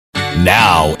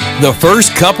Now, the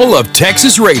first couple of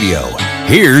Texas radio.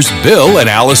 Here's Bill and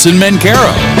Alison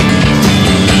Mencarow.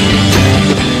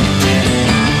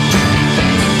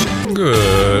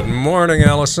 Good morning,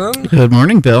 Alison. Good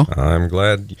morning, Bill. I'm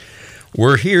glad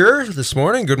we're here this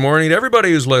morning. Good morning to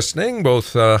everybody who's listening,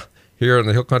 both here on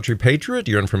the Hill Country Patriot,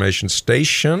 your information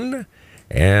station,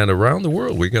 and around the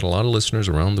world. We get a lot of listeners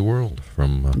around the world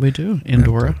from. We do,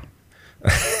 Andorra.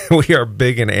 We are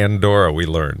big in Andorra, we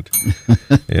learned.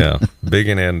 Yeah, big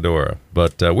in Andorra.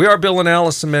 But we are Bill and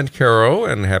Alison Mencarow,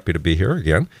 and happy to be here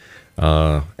again.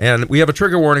 And we have a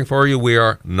trigger warning for you. We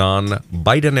are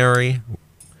non-binary,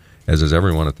 as is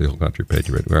everyone at the Hill Country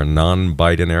Patriot. We are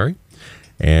non-binary.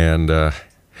 And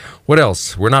what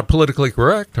else? We're not politically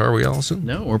correct, are we, Alison?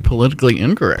 No, we're politically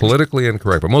incorrect. Politically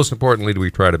incorrect. But most importantly, we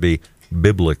try to be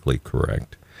biblically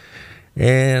correct.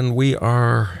 And we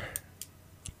are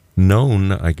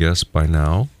known, I guess, by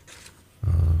now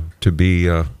to be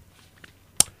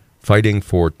fighting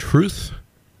for truth,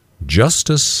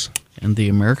 justice, and the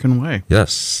American way.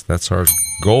 Yes, that's our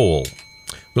goal.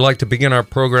 We like to begin our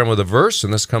program with a verse,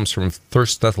 and this comes from 1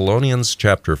 Thessalonians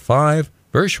chapter 5,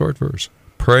 very short verse.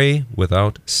 Pray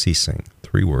without ceasing.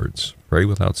 3 words. Pray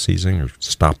without ceasing or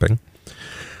stopping.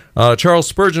 Charles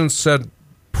Spurgeon said,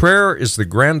 prayer is the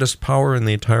grandest power in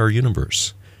the entire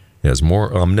universe. It has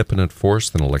more omnipotent force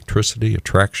than electricity,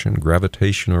 attraction,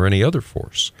 gravitation, or any other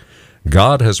force.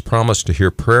 God has promised to hear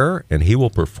prayer, and he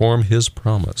will perform his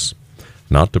promise.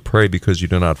 Not to pray because you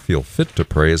do not feel fit to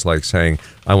pray is like saying,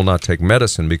 I will not take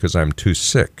medicine because I'm too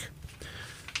sick.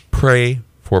 Pray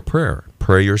for prayer.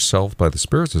 Pray yourself by the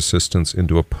Spirit's assistance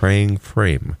into a praying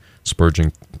frame.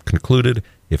 Spurgeon concluded,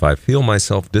 if I feel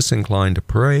myself disinclined to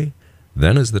pray,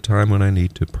 then is the time when I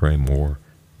need to pray more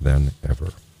than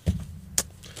ever.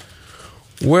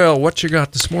 Well, what you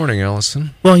got this morning,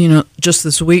 Alison? Well, just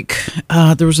this week,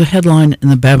 there was a headline in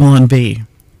the Babylon Bee.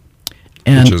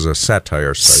 Which is a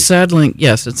satire site. Sadly,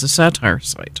 yes, it's a satire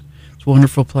site. It's a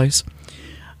wonderful place.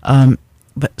 But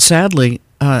sadly,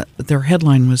 their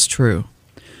headline was true.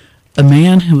 A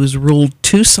man who is ruled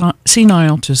too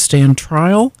senile to stand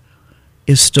trial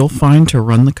is still fine to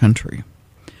run the country.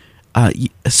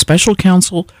 Special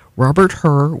counsel Robert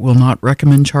Hur will not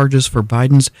recommend charges for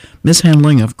Biden's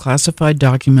mishandling of classified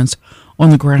documents on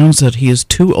the grounds that he is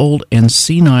too old and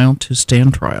senile to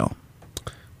stand trial.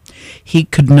 He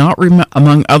could not remember,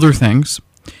 among other things,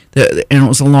 and it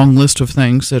was a long list of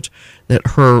things that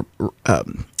Hur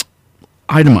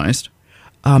itemized.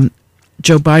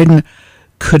 Joe Biden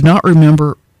could not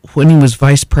remember when he was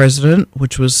vice president,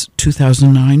 which was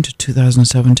 2009 to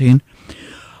 2017,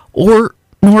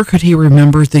 nor could he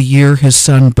remember the year his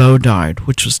son Beau died,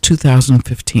 which was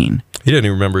 2015. He didn't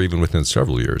even remember even within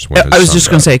several years. I was just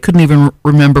going to say, couldn't even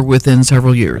remember within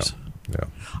several years. Yeah.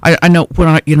 I know when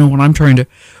I'm trying to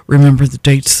remember the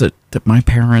dates that my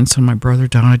parents and my brother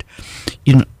died,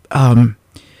 I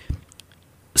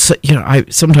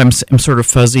sometimes am sort of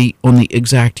fuzzy on the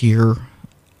exact year,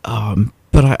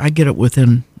 but I get it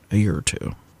within a year or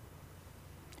two,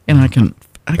 and I can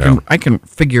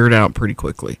figure it out pretty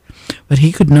quickly. But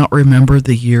he could not remember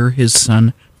the year his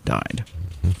son died,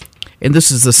 and this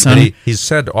is the son. He's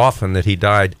said often that he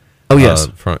died. Oh yes,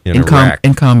 in Iraq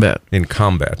in combat. In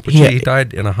combat, but he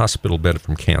died in a hospital bed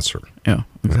from cancer. Yeah,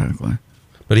 exactly.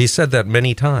 But he said that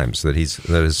many times that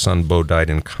his son Beau died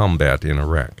in combat in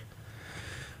Iraq.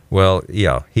 Well,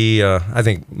 yeah, I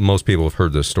think most people have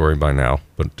heard this story by now,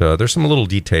 but there's some little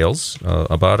details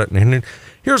about it, and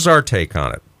here's our take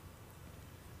on it.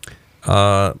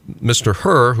 Mr.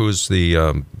 Hur, who's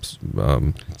the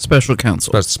special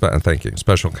counsel. Thank you,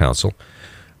 special counsel.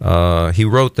 He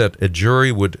wrote that a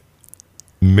jury would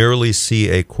merely see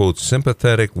a, quote,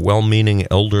 sympathetic, well-meaning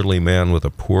elderly man with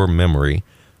a poor memory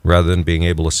rather than being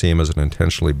able to see him as an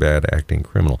intentionally bad-acting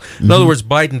criminal. In other words,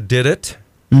 Biden did it.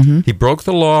 He broke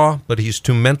the law, but he's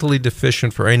too mentally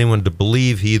deficient for anyone to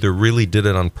believe he either really did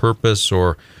it on purpose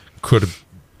or could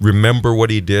remember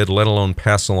what he did, let alone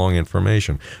pass along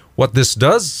information. What this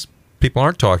does, people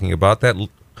aren't talking about that.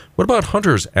 What about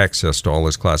Hunter's access to all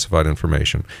this classified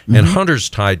information? And Hunter's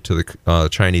tied to the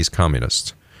Chinese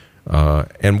communists.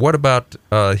 And what about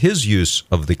his use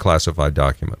of the classified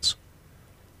documents?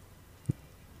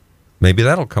 Maybe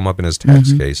that'll come up in his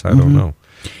tax case. I don't know.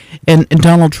 And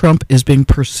Donald Trump is being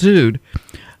pursued.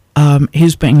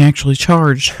 He's being actually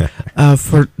charged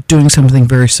for doing something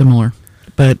very similar.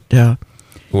 But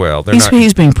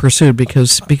he's being pursued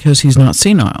because he's not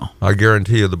senile. I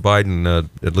guarantee you the Biden,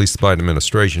 at least the Biden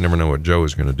administration, you never know what Joe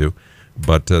is going to do.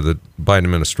 But the Biden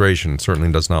administration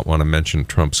certainly does not want to mention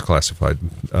Trump's classified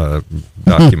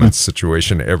documents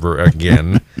situation ever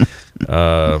again.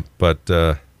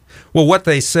 But Well, what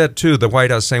they said, too, the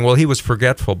White House saying, well, he was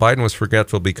forgetful. Biden was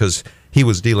forgetful because he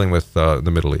was dealing with the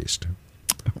Middle East.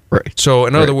 Right. So,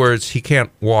 in other words, he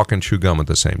can't walk and chew gum at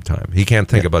the same time. He can't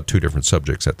think about two different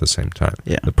subjects at the same time.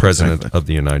 Yeah, the President of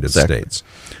the United States.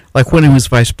 Like when he was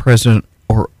vice president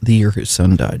or the year his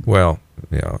son died. Well,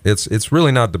 yeah, it's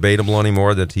really not debatable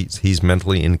anymore that he's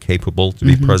mentally incapable to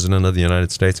be President of the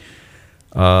United States.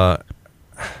 And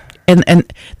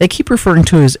they keep referring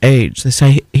to his age. They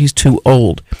say he's too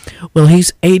old. Well,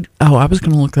 he's 8. Oh, I was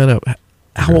going to look that up.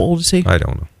 How old is he? I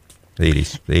don't know.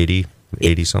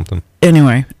 80 something.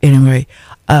 Anyway,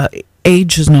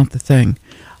 age is not the thing.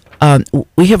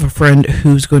 We have a friend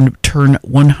who's going to turn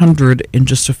 100 in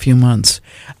just a few months,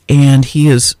 and he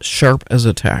is sharp as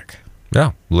a tack.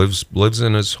 Yeah, lives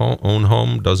in his own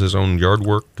home, does his own yard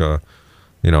work.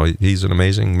 He's an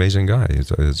amazing guy.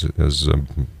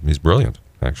 He's brilliant,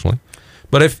 actually.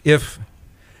 But if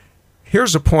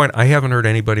here's a point I haven't heard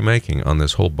anybody making on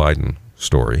this whole Biden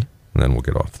story, and then we'll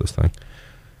get off this thing.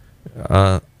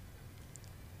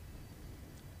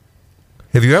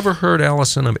 Have you ever heard,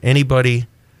 Alison, of anybody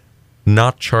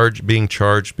not being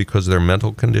charged because of their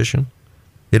mental condition?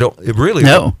 It really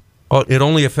no. It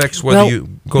only affects whether you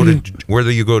go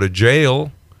to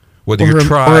jail, whether you're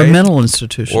tried, or a mental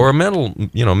institution, or a mental.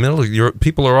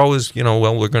 People are always,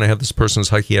 we're going to have this person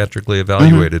psychiatrically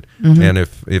evaluated, and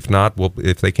if not,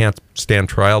 if they can't stand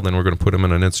trial, then we're going to put them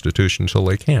in an institution until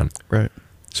they can. Right.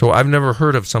 So I've never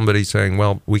heard of somebody saying,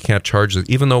 well, we can't charge this.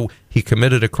 Even though he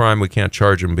committed a crime, we can't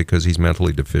charge him because he's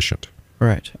mentally deficient.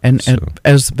 Right. And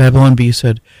as Babylon Bee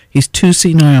said, he's too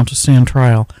senile to stand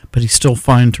trial, but he's still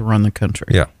fine to run the country.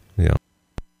 Yeah.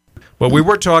 Well, we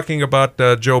were talking about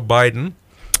Joe Biden.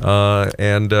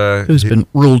 Who's been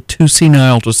ruled too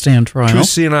senile to stand trial. Too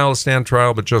senile to stand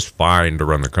trial, but just fine to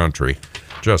run the country.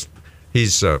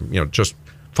 He's just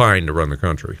fine to run the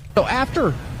country. So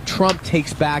after Trump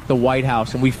takes back the White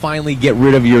House and we finally get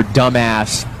rid of your dumb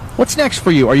ass, what's next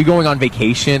for you? Are you going on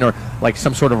vacation or like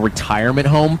some sort of retirement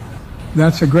home?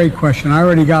 That's a great question. I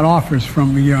already got offers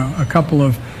from a couple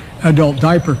of adult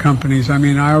diaper companies. I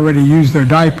mean, I already use their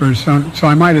diapers, so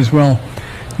I might as well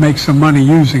make some money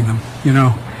using them,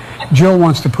 Jill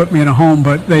wants to put me in a home,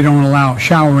 but they don't allow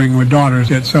showering with daughters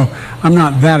yet, so I'm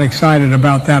not that excited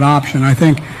about that option. I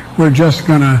think we're just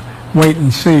going to wait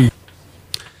and see.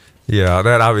 Yeah,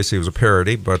 that obviously was a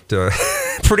parody, but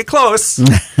pretty close.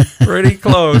 Pretty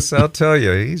close, I'll tell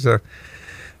you.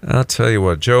 I'll tell you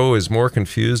what, Joe is more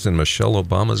confused than Michelle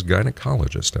Obama's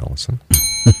gynecologist, Alison.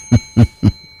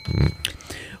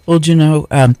 Well,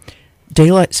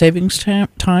 daylight savings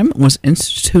time was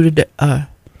instituted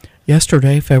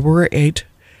yesterday, February 8,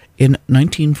 in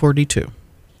 1942.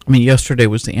 I mean, yesterday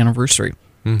was the anniversary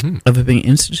of it being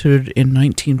instituted in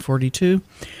 1942.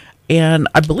 And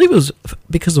I believe it was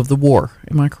because of the war.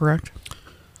 Am I correct?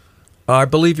 I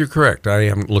believe you're correct. I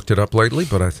haven't looked it up lately,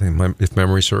 but I think if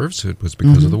memory serves, it was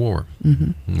because of the war.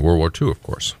 World War II, of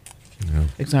course. Yeah.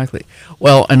 Exactly.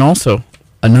 Well, and also,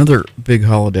 another big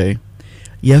holiday.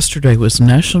 Yesterday was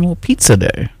National Pizza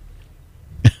Day.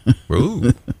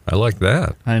 Ooh, I like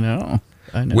that. I know.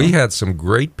 We had some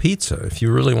great pizza. If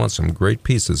you really want some great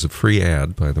pizza, it's a free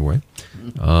ad, by the way.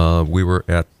 We were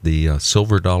at the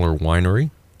Silver Dollar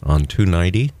Winery on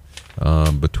 290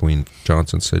 between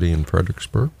Johnson City and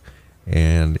Fredericksburg.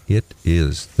 And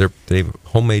they've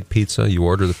homemade pizza. You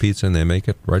order the pizza and they make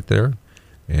it right there.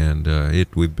 And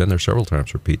we've been there several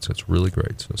times for pizza. It's really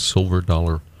great. So Silver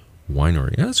Dollar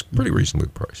Winery. Yeah, it's pretty reasonably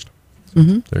priced.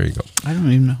 There you go. I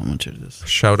don't even know how much it is.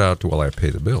 Shout out to, I pay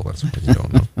the bill. That's what you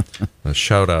don't know. A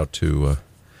shout out to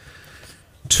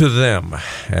them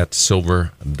at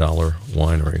Silver Dollar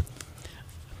Winery.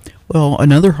 Well,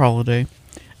 another holiday,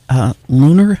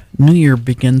 Lunar New Year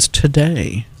begins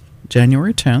today,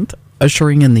 January 10th,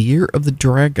 ushering in the Year of the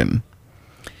Dragon.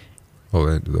 Oh,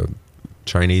 the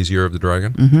Chinese Year of the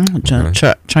Dragon? Okay.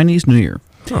 Chinese New Year.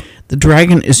 Huh. The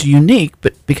dragon is unique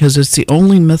because it's the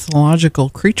only mythological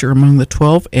creature among the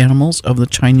 12 animals of the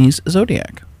Chinese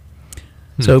zodiac.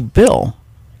 So, Bill,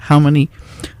 how many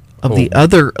of the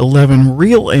other 11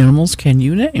 real animals can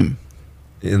you name?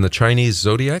 In the Chinese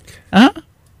zodiac? You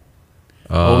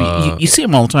see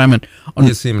them all the time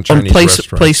you see them in Chinese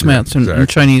restaurants. Placemats in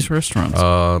Chinese restaurants.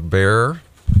 Bear,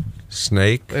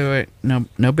 snake. Wait.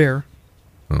 No bear.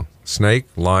 Oh. Snake,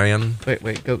 lion.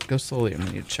 Wait. Go slowly. I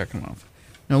need to check them off.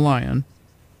 No lion.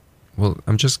 Well,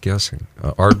 I'm just guessing.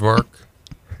 Aardvark.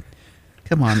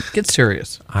 Come on, get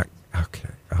serious. Okay.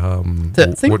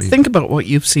 Think about what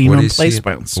you've seen on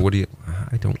placemats.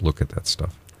 I don't look at that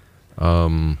stuff.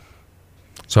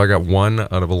 So I got 1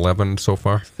 out of 11 so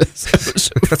far.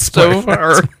 That's so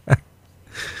far.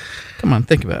 Come on,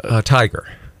 think about it.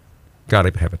 Tiger. got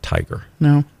to have a tiger.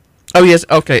 No. Oh, yes.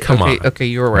 Okay. Come okay. on. Okay,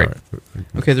 you were right. All right.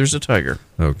 Okay, there's a tiger.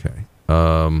 Okay.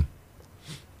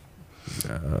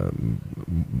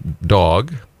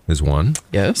 Dog is one.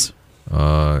 Yes.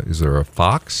 Is there a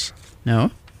fox?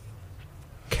 No.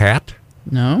 Cat?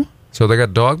 No. So they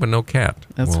got dog but no cat.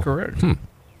 That's correct. How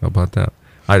about that?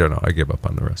 I don't know. I give up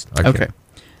on the rest. I Okay. can't.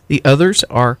 The others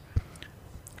are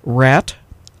rat,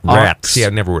 Rat. ox, See, I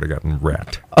never would have gotten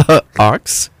rat.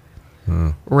 ox,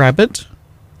 rabbit,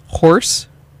 horse,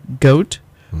 goat,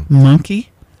 monkey,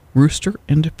 rooster,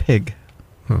 and a pig.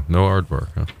 Huh, no aardvark,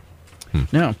 huh?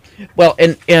 No. Well,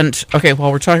 and okay,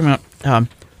 while we're talking about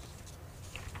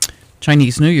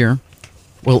Chinese New Year,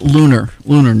 well, Lunar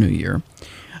New Year,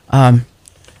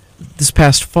 this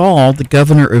past fall, the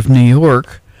governor of New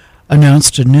York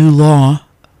announced a new law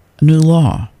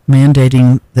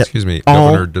mandating that Excuse me, all,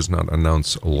 governor does not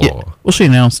announce a law. Yeah, well, she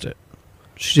announced it.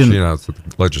 She didn't. She announced that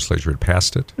the legislature had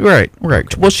passed it. Right.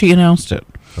 Okay. Well, she announced it.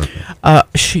 Okay.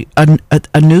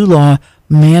 A new law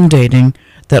mandating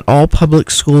that all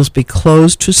public schools be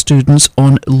closed to students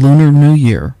on Lunar New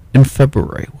Year in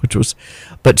February,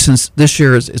 but since this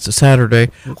year it's a Saturday,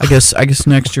 I guess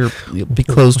next year it'll be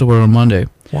closed on Monday.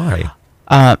 Why?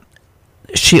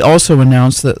 She also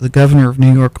announced that the governor of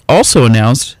New York also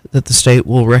announced that the state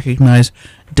will recognize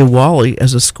Diwali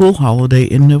as a school holiday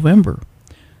in November,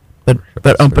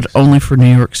 but only for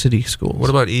New York City schools. What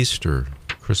about Easter,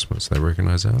 Christmas? They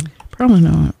recognize that? Probably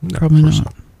not. No, Probably of course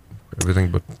not.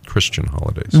 Everything but Christian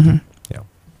holidays. Mm-hmm. Yeah.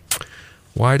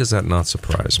 Why does that not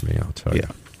surprise me? I'll tell you.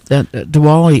 That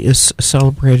Diwali is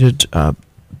celebrated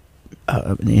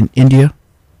in India.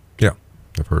 Yeah,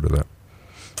 I've heard of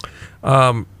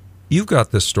that. You've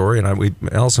got this story, and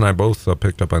Alison and I both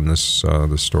picked up on this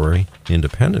story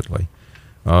independently.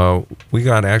 We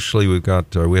have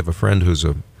a friend who's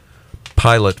a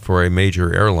pilot for a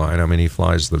major airline. I mean, he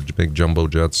flies the big jumbo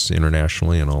jets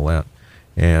internationally and all that.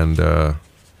 And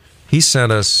he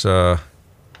sent us a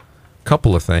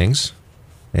couple of things.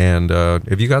 And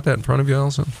have you got that in front of you,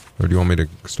 Alison? Or do you want me to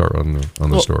start on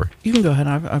the story? You can go ahead.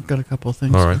 I've got a couple of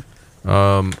things. All right.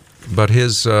 But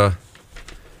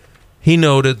he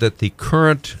noted that the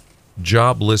current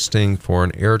job listing for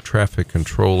an air traffic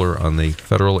controller on the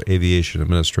Federal Aviation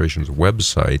Administration's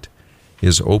website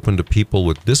is open to people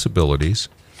with disabilities,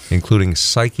 including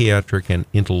psychiatric and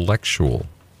intellectual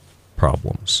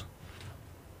problems.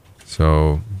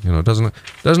 So, doesn't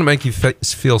it make you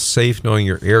feel safe knowing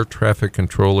your air traffic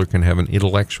controller can have an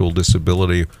intellectual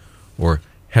disability or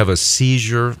have a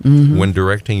seizure when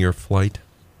directing your flight?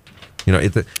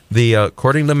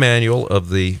 According to the manual of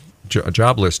the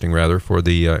job listing, for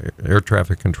the air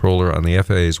traffic controller on the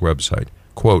FAA's website,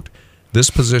 quote, this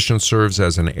position serves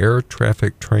as an air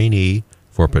traffic trainee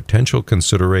for potential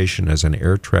consideration as an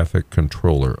air traffic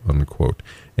controller, unquote.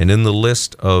 And in the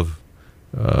list of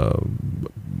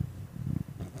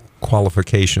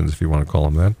qualifications, if you want to call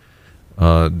them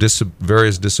that,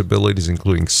 various disabilities,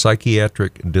 including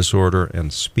psychiatric disorder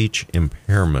and speech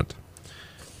impairment.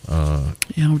 Would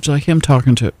you like him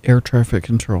talking to air traffic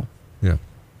control? Yeah.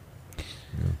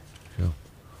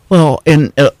 Well,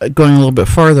 and going a little bit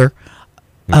farther,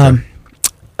 Okay.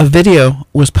 a video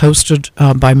was posted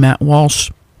by Matt Walsh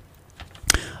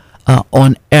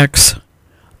on X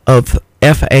of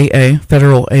FAA,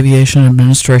 Federal Aviation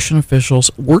Administration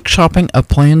officials, workshopping a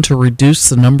plan to reduce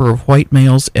the number of white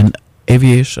males in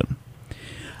aviation.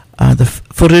 The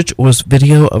footage was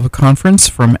video of a conference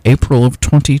from April of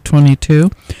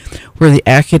 2022 where the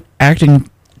acting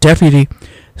deputy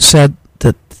said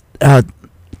that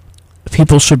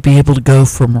people should be able to go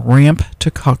from ramp to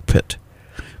cockpit,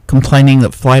 complaining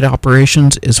that flight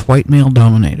operations is white male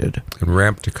dominated. And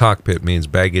ramp to cockpit means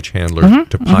baggage handler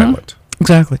to pilot.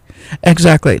 Exactly.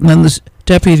 And then this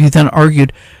deputy then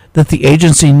argued that the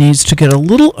agency needs to get a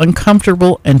little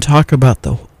uncomfortable and talk about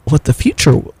what the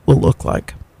future could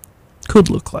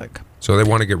look like. So they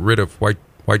want to get rid of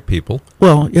white people.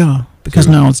 Well, yeah, because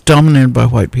now it's dominated by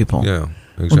white people. Yeah,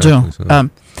 exactly. Well, Joe,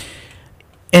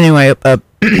 anyway,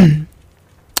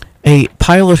 a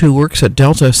pilot who works at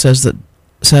Delta says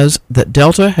that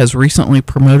Delta has recently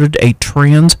promoted a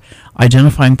trans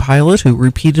identifying pilot who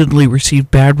repeatedly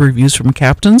received bad reviews from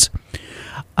captains.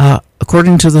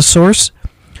 According to the source,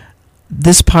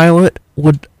 this pilot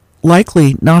would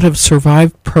likely not have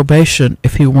survived probation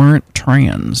if he weren't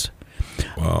trans.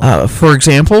 Wow. For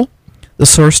example, the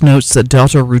source notes that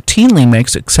Delta routinely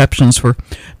makes exceptions for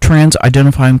trans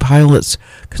identifying pilots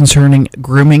concerning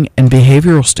grooming and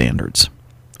behavioral standards.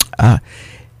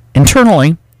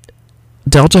 Internally,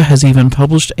 Delta has even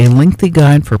published a lengthy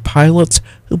guide for pilots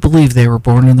who believe they were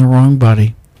born in the wrong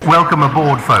body. Welcome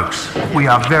aboard, folks. We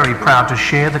are very proud to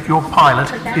share that your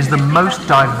pilot is the most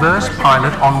diverse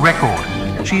pilot on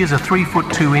record. She is a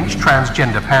 3'2"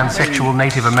 transgender pansexual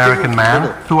Native American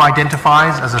man who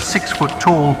identifies as a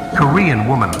 6'tall Korean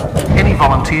woman. Any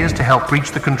volunteers to help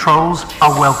reach the controls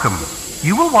are welcome.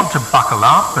 You will want to buckle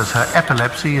up as her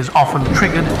epilepsy is often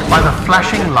triggered by the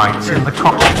flashing lights in the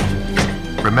cockpit.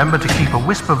 Remember to keep a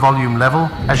whisper volume level,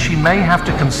 as she may have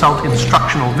to consult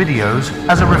instructional videos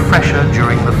as a refresher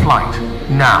during the flight.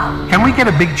 Now, can we get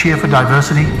a big cheer for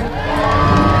diversity?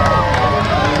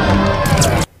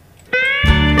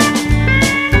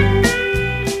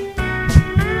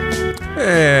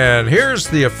 And here's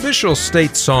the official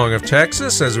state song of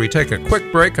Texas as we take a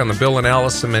quick break on the Bill and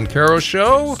Alison Mencarow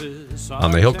Show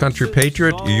on the Hill Country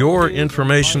Patriot, your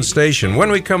information station. When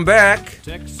we come back...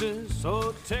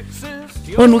 One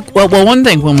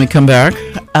thing when we come back,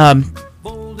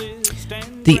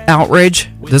 the outrage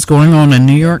that's going on in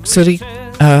New York City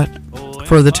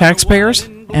for the taxpayers,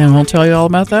 and we'll tell you all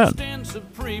about that.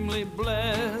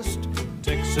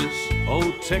 Texas,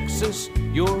 oh Texas,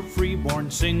 your freeborn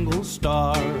single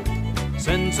star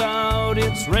sends out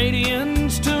its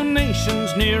radiance to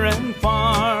nations near and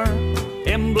far.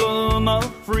 Emblem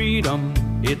of freedom,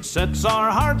 it sets our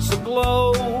hearts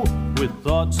aglow with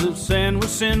thoughts of San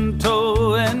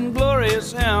Jacinto and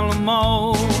glorious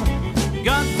Alamo.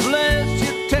 God bless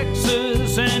you,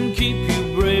 Texas, and keep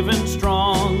you brave and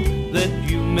strong, that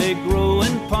you may grow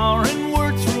in power and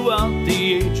work throughout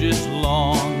the ages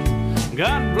long.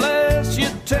 God bless you,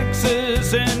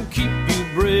 Texas, and keep you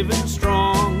brave and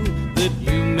strong, that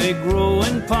you may grow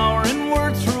in power and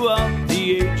work throughout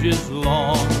the ages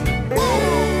long.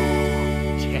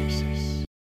 Texas.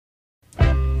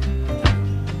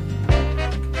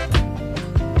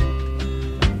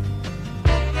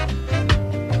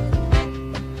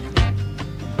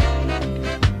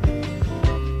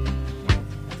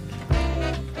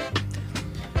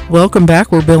 Welcome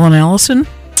back. We're Bill and Alison,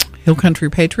 Hill Country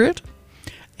Patriot.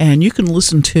 And you can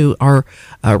listen to our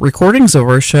recordings of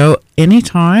our show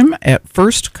anytime at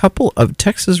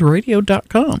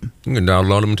firstcoupleoftexasradio.com. You can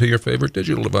download them to your favorite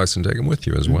digital device and take them with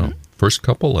you as well.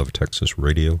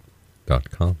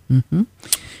 Firstcoupleoftexasradio.com. Mm-hmm.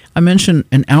 I mentioned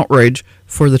an outrage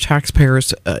for the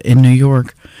taxpayers in New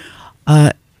York.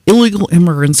 Illegal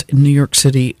immigrants in New York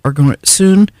City are going to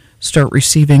soon start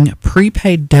receiving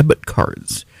prepaid debit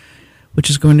cards, which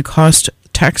is going to cost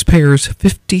taxpayers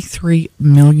 $53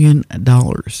 million.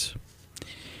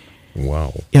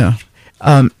 Wow. Yeah.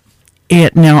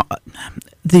 Now,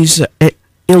 these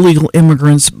illegal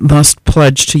immigrants must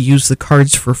pledge to use the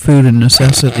cards for food and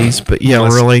necessities, but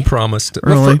really? Promised.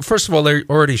 Really? Well, first of all, they've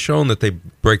already shown that they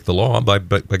break the law by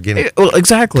beginning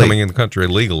exactly. coming in the country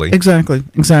illegally. Exactly.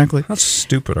 How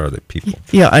stupid are they people?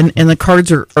 Yeah, and the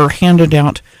cards are handed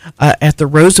out at the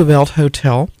Roosevelt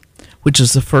Hotel, which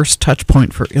is the first touch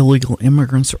point for illegal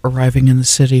immigrants arriving in the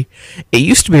city. It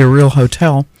used to be a real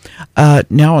hotel.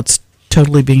 Now it's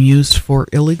totally being used for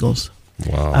illegals.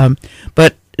 Wow.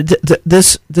 But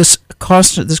this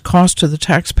cost to the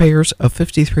taxpayers of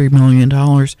 $53 million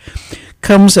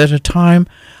comes at a time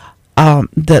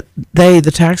that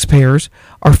the taxpayers,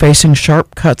 are facing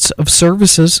sharp cuts of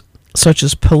services such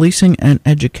as policing and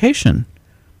education,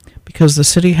 because the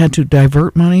city had to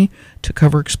divert money to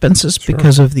cover expenses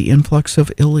because of the influx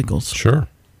of illegals. Sure.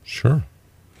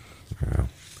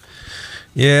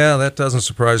 Yeah, that doesn't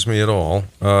surprise me at all.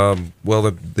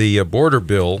 Well, the border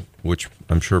bill, which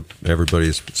I'm sure everybody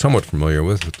is somewhat familiar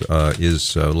with,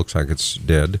 looks like it's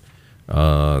dead.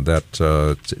 The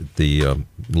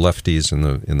lefties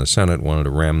in the Senate wanted to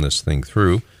ram this thing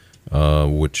through,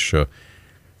 and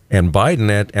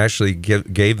Biden actually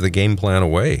gave the game plan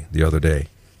away the other day.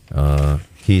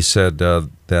 He said that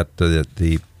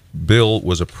the bill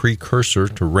was a precursor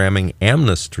to ramming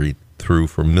amnesty through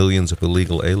for millions of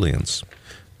illegal aliens.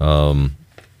 Biden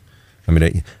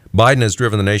has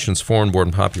driven the nation's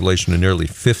foreign-born population to nearly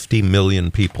 50 million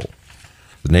people.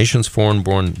 The nation's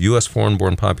U.S.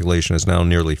 foreign-born population is now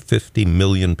nearly 50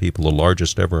 million people, the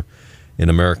largest ever in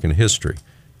American history.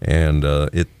 And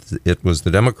it was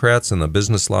the Democrats and the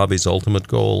business lobby's ultimate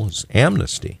goal is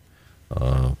amnesty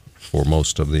for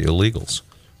most of the illegals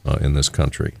in this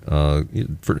country.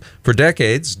 For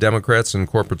decades, Democrats and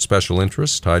corporate special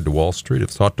interests tied to Wall Street have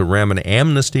sought to ram an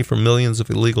amnesty for millions of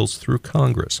illegals through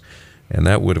Congress. And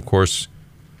that would, of course,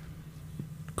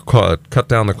 cut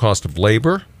down the cost of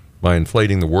labor by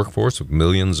inflating the workforce with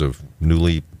millions of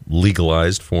newly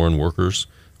legalized foreign workers,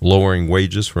 lowering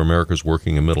wages for America's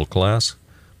working and middle class.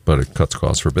 But it cuts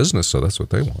costs for business, so that's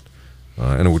what they want.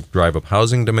 And it would drive up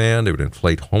housing demand. It would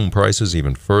inflate home prices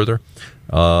even further.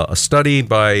 A study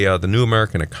by the New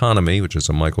American Economy, which is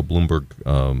a Michael Bloomberg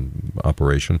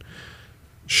operation,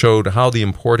 showed how the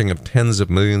importing of tens of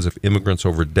millions of immigrants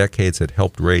over decades had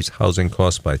helped raise housing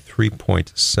costs by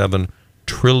 $3.7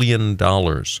 trillion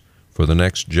for the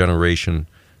next generation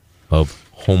of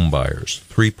home buyers.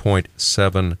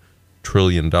 $3.7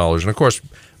 trillion. And of course,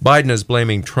 Biden is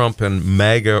blaming Trump and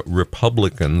MAGA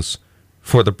Republicans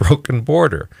for the broken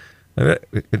border.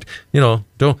 Don't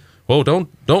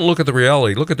look at the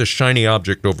reality. Look at the shiny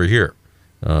object over here.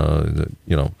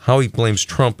 How he blames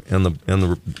Trump and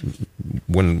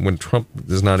when Trump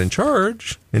is not in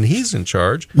charge and he's in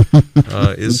charge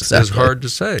is hard to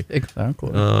say.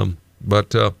 Exactly.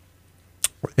 But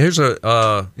here's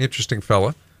a interesting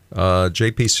fella,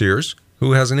 J.P. Sears,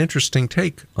 who has an interesting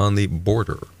take on the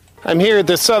border. I'm here at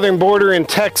the southern border in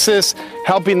Texas,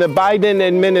 helping the Biden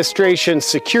administration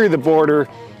secure the border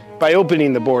by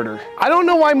opening the border. I don't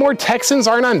know why more Texans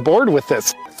aren't on board with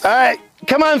this. All right,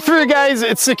 come on through, guys.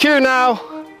 It's secure now.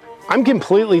 I'm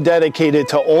completely dedicated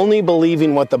to only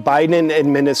believing what the Biden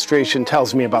administration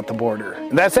tells me about the border.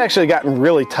 That's actually gotten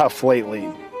really tough lately,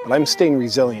 but I'm staying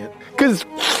resilient. Because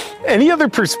any other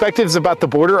perspectives about the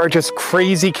border are just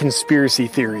crazy conspiracy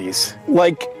theories.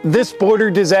 Like, this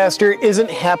border disaster isn't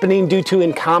happening due to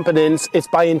incompetence, it's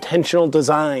by intentional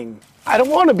design. I don't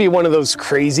want to be one of those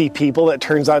crazy people that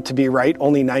turns out to be right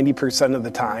only 90% of the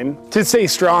time. To stay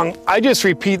strong, I just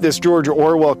repeat this George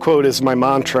Orwell quote as my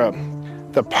mantra.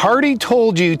 The party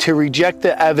told you to reject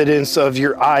the evidence of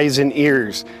your eyes and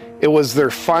ears. It was their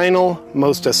final,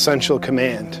 most essential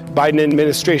command. Biden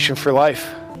administration for life.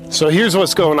 So here's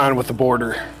what's going on with the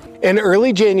border. In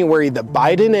early January, the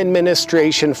Biden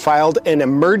administration filed an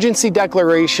emergency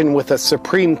declaration with the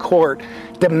Supreme Court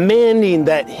demanding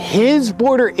that his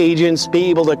border agents be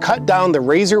able to cut down the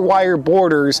razor wire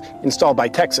borders installed by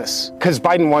Texas, because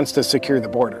Biden wants to secure the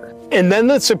border. And then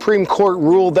the Supreme Court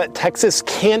ruled that Texas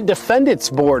can't defend its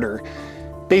border,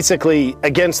 basically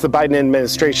against the Biden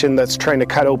administration that's trying to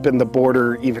cut open the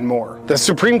border even more. The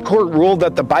Supreme Court ruled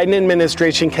that the Biden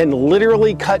administration can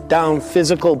literally cut down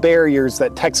physical barriers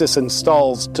that Texas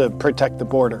installs to protect the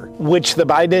border, which the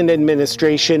Biden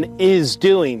administration is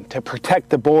doing to protect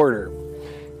the border.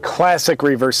 Classic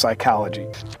reverse psychology.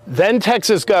 Then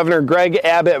Texas Governor Greg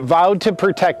Abbott vowed to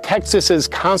protect Texas's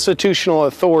constitutional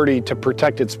authority to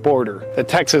protect its border. The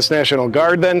Texas National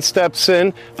Guard then steps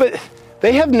in, but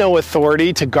they have no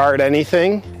authority to guard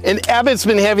anything. And Abbott's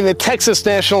been having the Texas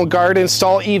National Guard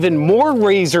install even more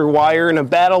razor wire in a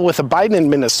battle with the Biden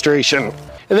administration.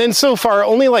 And then so far,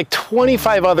 only like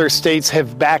 25 other states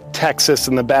have backed Texas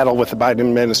in the battle with the Biden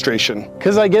administration.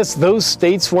 Because I guess those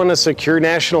states want a secure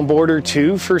national border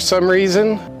too, for some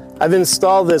reason. I've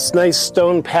installed this nice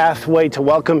stone pathway to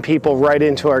welcome people right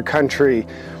into our country,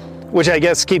 which I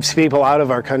guess keeps people out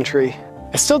of our country.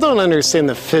 I still don't understand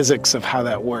the physics of how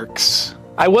that works.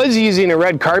 I was using a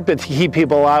red carpet to keep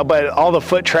people out, but all the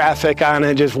foot traffic on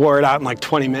it just wore it out in like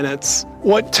 20 minutes.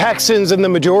 What Texans and the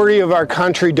majority of our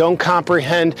country don't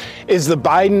comprehend is the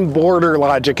Biden border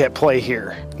logic at play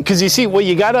here. Because you see, what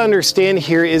you got to understand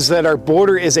here is that our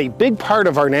border is a big part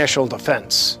of our national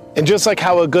defense. And just like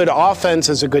how a good offense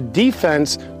is a good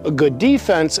defense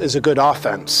is a good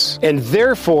offense. And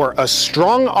therefore, a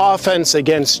strong offense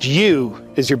against you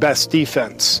is your best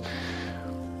defense.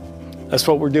 That's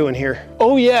what we're doing here.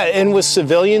 Oh yeah, and with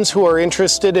civilians who are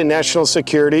interested in national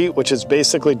security, which is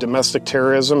basically domestic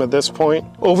terrorism at this point,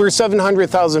 over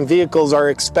 700,000 vehicles are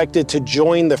expected to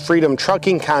join the Freedom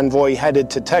Trucking Convoy headed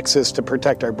to Texas to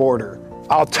protect our border.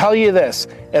 I'll tell you this,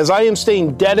 as I am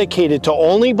staying dedicated to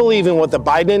only believing what the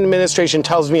Biden administration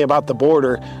tells me about the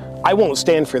border, I won't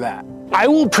stand for that. I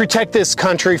will protect this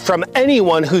country from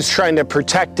anyone who's trying to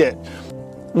protect it.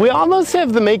 We almost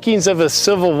have the makings of a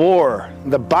civil war,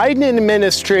 the Biden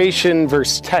administration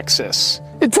versus Texas.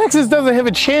 And Texas doesn't have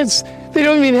a chance. They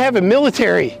don't even have a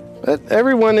military. But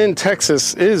everyone in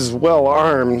Texas is well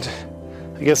armed.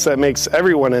 I guess that makes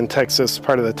everyone in Texas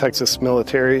part of the Texas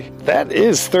military. That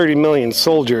is 30 million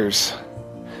soldiers.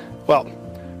 Well,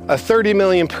 a 30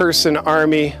 million person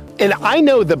army. And I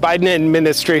know the Biden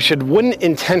administration wouldn't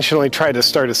intentionally try to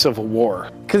start a civil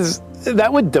war, because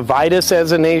that would divide us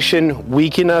as a nation,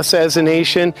 weaken us as a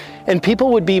nation, and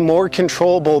people would be more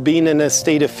controllable being in a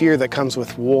state of fear that comes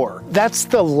with war. That's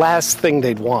the last thing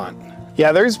they'd want.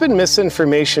 Yeah, there's been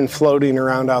misinformation floating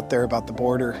around out there about the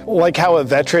border. Like how a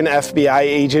veteran FBI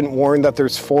agent warned that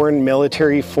there's foreign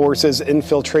military forces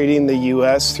infiltrating the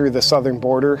U.S. through the southern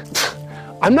border.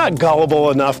 I'm not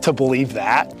gullible enough to believe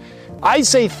that. I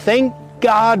say thank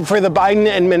God for the Biden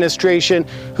administration,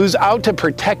 who's out to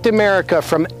protect America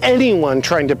from anyone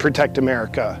trying to protect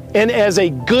America. And as a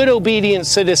good, obedient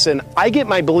citizen, I get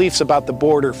my beliefs about the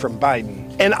border from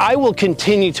Biden. And I will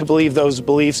continue to believe those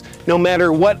beliefs no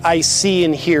matter what I see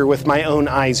and hear with my own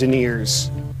eyes and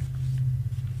ears.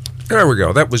 There we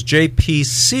go. That was J.P.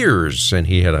 Sears, and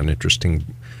he had an interesting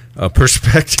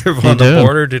perspective on the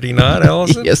border, did he not,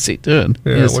 Alison? Yes, he did.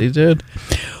 Yeah, he did.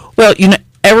 Well,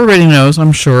 everybody knows,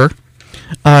 I'm sure,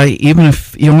 even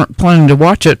if you weren't planning to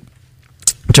watch it,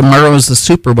 tomorrow is the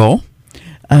Super Bowl.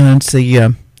 It's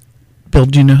the, Bill,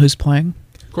 do you know who's playing?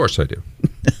 Of course I do.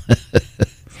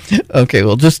 Okay,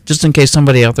 well, just in case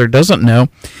somebody out there doesn't know,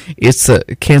 it's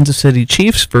the Kansas City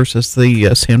Chiefs versus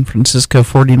the San Francisco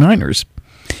 49ers.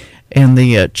 And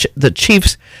the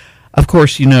Chiefs, of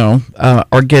course,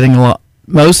 are getting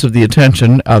most of the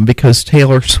attention because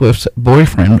Taylor Swift's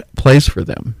boyfriend plays for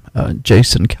them,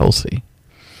 Jason Kelce.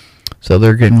 So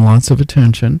they're getting lots of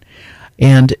attention.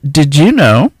 And did you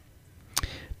know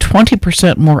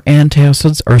 20% more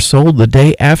antacids are sold the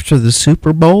day after the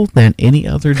Super Bowl than any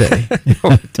other day?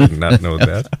 I did not know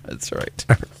that. That's right.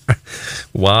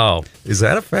 Wow. Is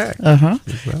that a fact? Uh-huh.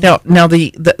 Now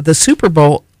the Super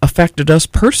Bowl affected us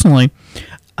personally.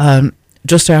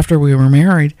 Just after we were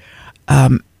married,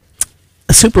 the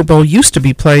Super Bowl used to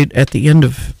be played at the end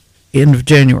of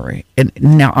January. And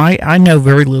now I know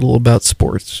very little about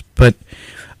sports, but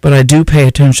I do pay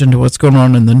attention to what's going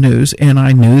on in the news, and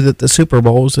I knew that the Super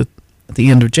Bowl was at the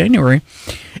end of January,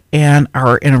 and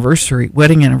our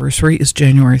wedding anniversary is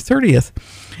January 30th.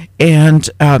 And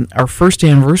our first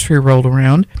anniversary rolled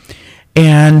around,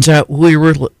 and we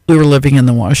were living in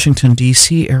the Washington,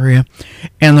 D.C. area,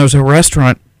 and there was a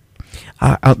restaurant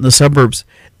out in the suburbs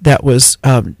that was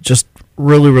just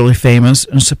really, really famous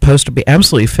and supposed to be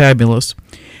absolutely fabulous.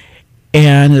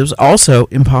 And it was also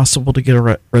impossible to get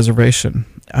a reservation.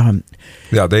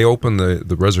 Yeah, they opened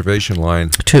the reservation line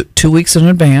 2 weeks in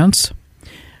advance,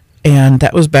 and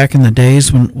that was back in the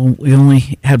days when we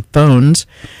only had phones.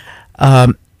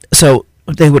 So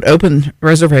they would open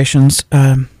reservations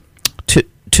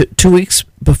 2 weeks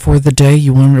before the day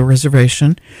you wanted a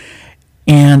reservation.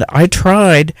 And I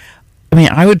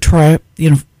would try,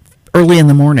 early in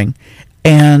the morning,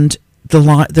 and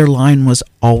their line was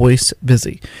always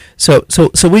busy. So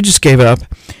we just gave up,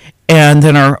 and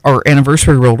then our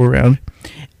anniversary rolled around,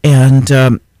 and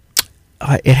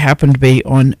it happened to be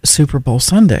on Super Bowl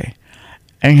Sunday,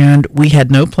 and we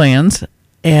had no plans,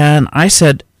 and I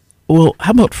said, well,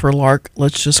 how about for a lark,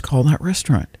 let's just call that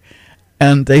restaurant.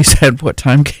 And they said, what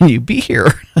time can you be here?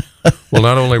 Well,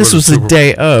 not only this was the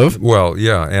day of. Well,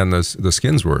 yeah, and the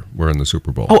Skins were in the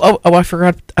Super Bowl. Oh! I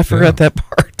forgot that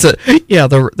part. Yeah,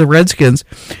 the Redskins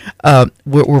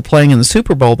were playing in the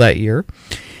Super Bowl that year,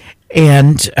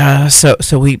 and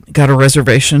so we got a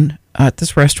reservation at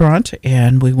this restaurant,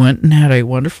 and we went and had a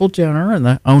wonderful dinner. And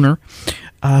the owner,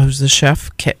 who's the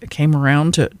chef, came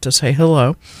around to say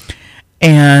hello,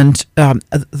 and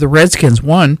the Redskins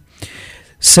won.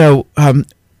 So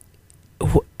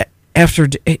after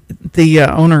the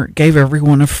owner gave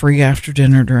everyone a free after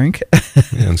dinner drink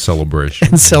and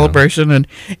celebration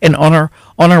and on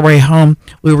our way home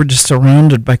we were just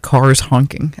surrounded by cars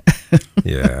honking.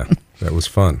 Yeah, that was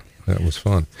fun.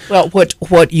 Well,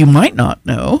 what you might not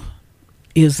know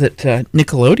is that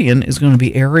Nickelodeon is going to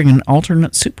be airing an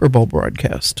alternate Super Bowl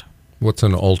broadcast. What's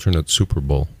an alternate Super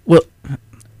Bowl? Well,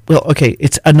 okay,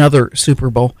 it's another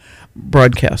Super Bowl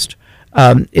broadcast.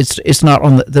 It's not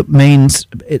on the mains.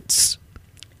 It's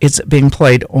being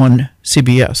played on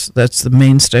CBS. That's the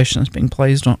main station that's being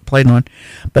played on.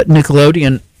 But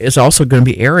Nickelodeon is also going to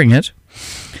be airing it,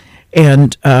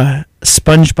 and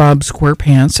SpongeBob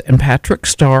SquarePants and Patrick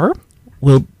Star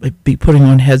will be putting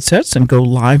on headsets and go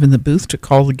live in the booth to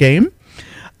call the game,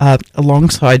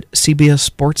 alongside CBS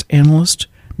sports analyst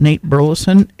Nate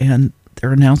Burleson and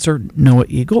their announcer Noah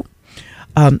Eagle.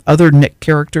 Other Nick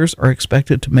characters are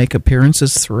expected to make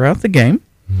appearances throughout the game,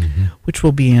 which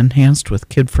will be enhanced with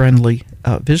kid-friendly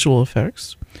visual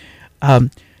effects. And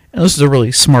this is a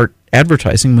really smart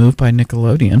advertising move by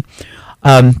Nickelodeon.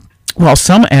 While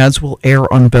some ads will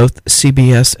air on both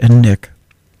CBS and Nick,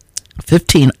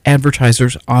 15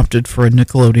 advertisers opted for a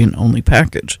Nickelodeon-only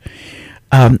package.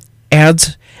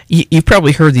 Ads, you've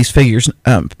probably heard these figures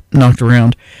knocked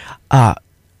around.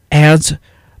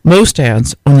 Most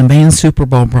ads on the main Super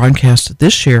Bowl broadcast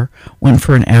this year went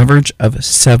for an average of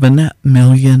 $7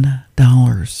 million.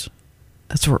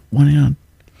 That's what went on.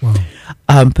 Wow.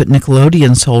 But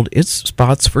Nickelodeon sold its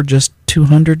spots for just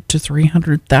 $200,000 to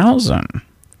 $300,000,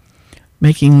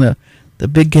 making the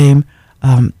big game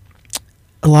a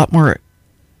lot more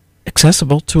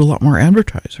accessible to a lot more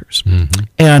advertisers.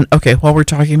 And okay, while we're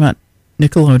talking about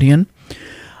Nickelodeon,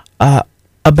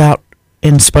 about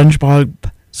in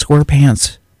SpongeBob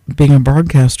SquarePants being a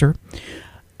broadcaster,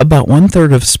 about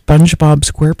 1/3 of SpongeBob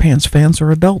SquarePants fans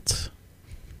are adults.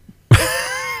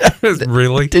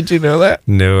 Really? Did you know that?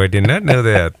 No, I did not know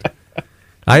that.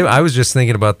 I was just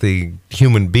thinking about the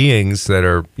human beings that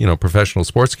are, professional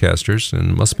sportscasters,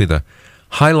 and it must be the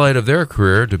highlight of their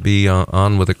career to be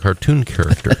on with a cartoon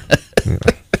character.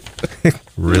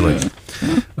 Really.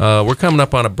 We're coming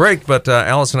up on a break, but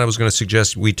Alison, I was going to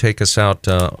suggest we take us out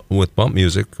with bump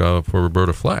music for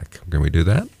Roberta Flack. Can we do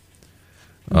that?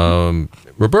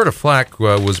 Roberta Flack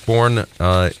was born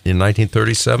in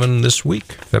 1937 this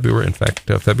week, February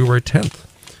 10th,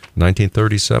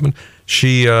 1937.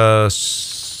 She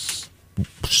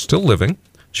still living.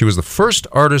 She was the first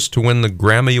artist to win the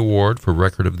Grammy Award for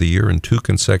Record of the Year in 2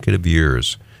 consecutive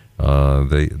years.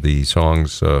 The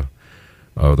songs, The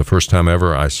First Time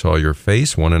Ever, I Saw Your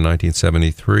Face, won in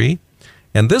 1973.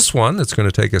 And this one that's going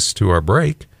to take us to our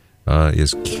break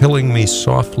is Killing Me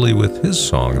Softly with His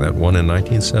Song, that won in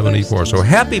 1974. So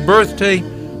happy birthday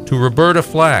to Roberta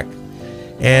Flack.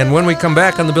 And when we come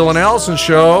back on the Bill and Alison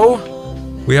Show,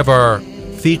 we have our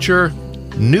feature,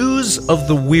 News of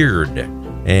the Weird.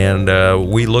 And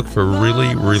we look for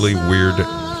really, really weird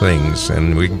things.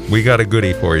 And we got a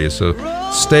goodie for you. So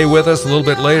stay with us. A little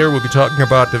bit later, we'll be talking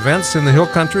about events in the Hill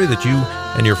Country that you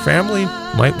and your family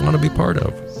might want to be part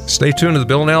of. Stay tuned to the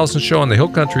Bill and Alison Show on the Hill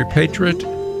Country Patriot,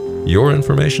 your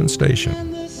information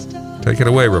station. Take it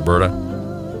away, Roberta.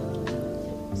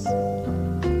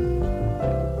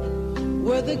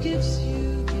 Were the gifts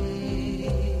you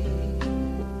gave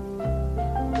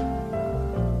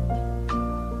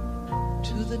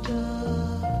to the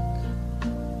dark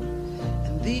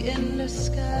and the endless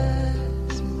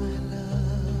skies, my love.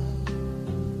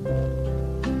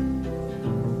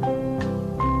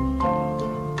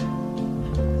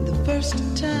 The first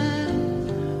time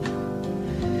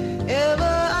ever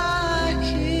I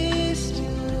kissed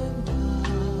your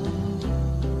mouth,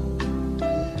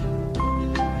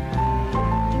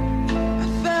 I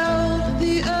felt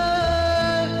the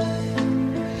earth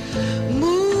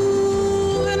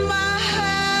move in my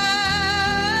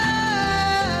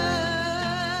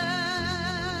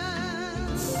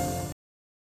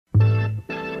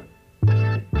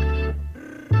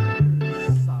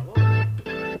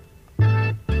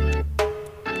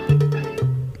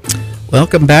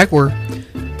Welcome back. We're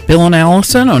Bill and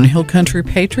Allison on Hill Country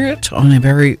Patriot on a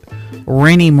very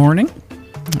rainy morning.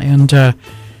 And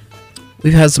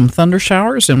we've had some thunder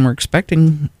showers, and we're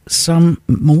expecting some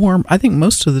more, I think,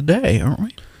 most of the day, aren't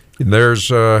we? There's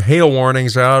hail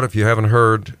warnings out, if you haven't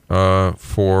heard,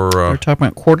 for... We're talking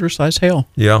about quarter-size hail.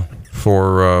 Yeah,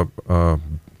 for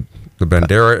the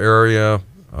Bandera area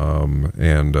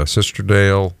and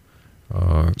Sisterdale,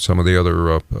 some of the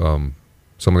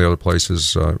other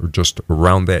places are just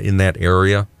around that, in that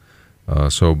area.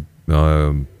 So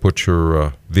put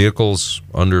your vehicles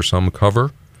under some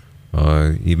cover,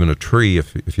 even a tree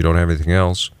if you don't have anything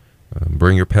else.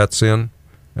 Bring your pets in.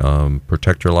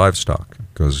 Protect your livestock,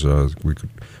 because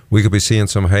we could be seeing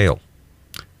some hail,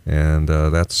 and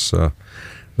that's going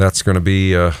to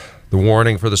be the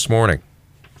warning for this morning.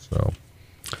 So,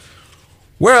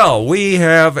 well, we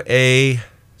have a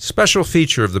special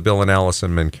feature of the Bill and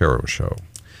Alison Mencarow Show.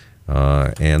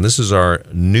 And this is our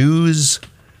News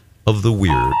of the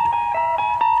Weird.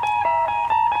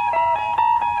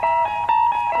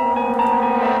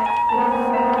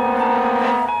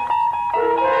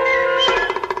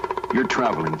 You're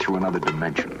traveling through another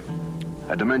dimension.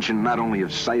 A dimension not only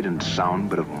of sight and sound,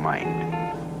 but of mind.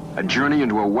 A journey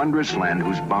into a wondrous land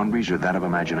whose boundaries are that of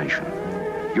imagination.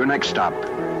 Your next stop,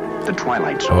 the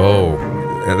Twilight Zone.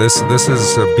 Oh, this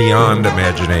is beyond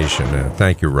imagination.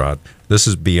 Thank you, Rod. This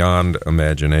is beyond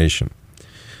imagination.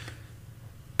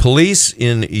 Police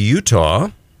in Utah,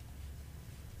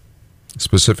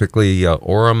 specifically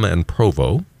Orem and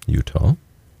Provo, Utah,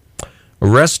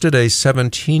 arrested a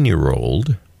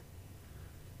 17-year-old.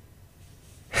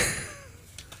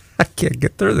 I can't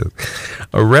get through this.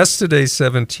 Arrested a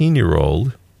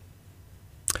 17-year-old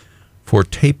for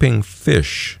taping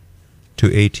fish to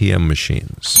ATM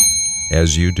machines,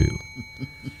 as you do.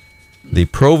 The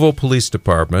Provo Police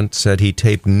Department said he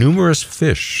taped numerous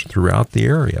fish throughout the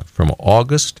area from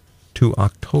August to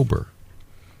October.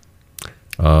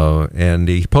 And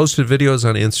he posted videos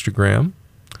on Instagram.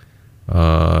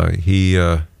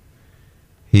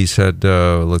 He said,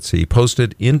 he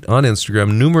posted on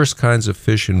Instagram numerous kinds of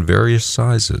fish in various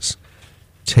sizes,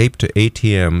 taped to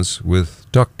ATMs with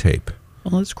duct tape.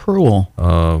 Well, that's cruel.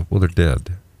 Well, they're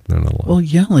dead. They're not allowed. Well,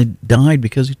 yeah, they died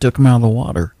because you took them out of the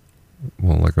water.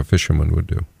 Well, like a fisherman would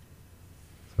do.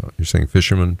 So you're saying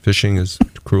fishing is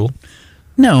cruel?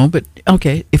 No, but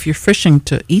okay, if you're fishing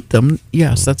to eat them,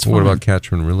 yes, that's fine. What about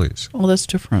catch and release? Oh, that's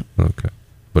different. Okay.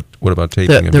 But what about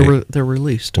taping them? They're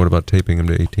released. What about taping them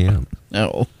to ATMs?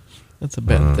 No, that's a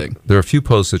bad thing. There are a few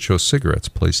posts that show cigarettes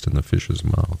placed in the fish's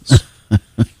mouths.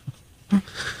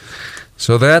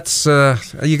 So that's,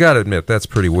 you got to admit, that's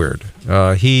pretty weird.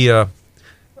 He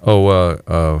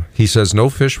says no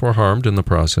fish were harmed in the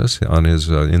process on his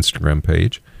Instagram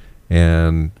page.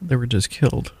 And they were just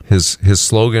killed. His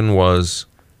slogan was,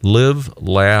 live,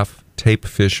 laugh, tape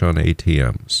fish on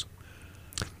ATMs.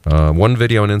 One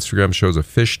video on Instagram shows a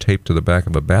fish taped to the back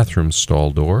of a bathroom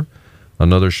stall door.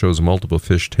 Another shows multiple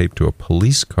fish taped to a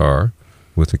police car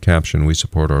with the caption, "We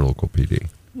support our local PD."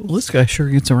 Well, this guy sure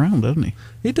gets around, doesn't he?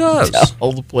 He does.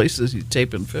 All the places he's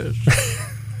taping fish.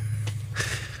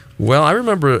 Well, I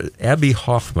remember Abby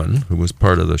Hoffman, who was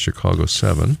part of the Chicago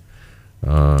 7.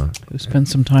 Who spent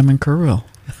some time in Kerrville.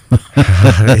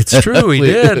 It's true, he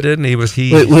did, didn't he?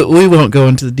 We won't go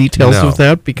into the details of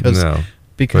that because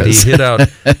but he hid out.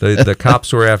 The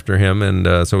cops were after him,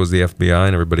 and so was the FBI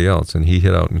and everybody else, and he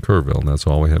hid out in Kerrville, and that's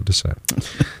all we have to say.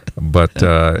 But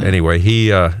anyway,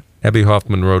 Abby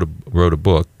Hoffman wrote a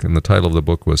book, and the title of the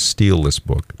book was "Steal This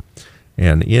Book,"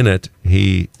 and in it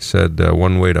he said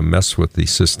one way to mess with the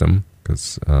system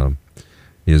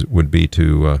would be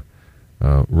to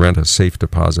rent a safe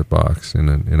deposit box in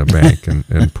a bank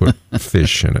and put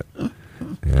fish in it.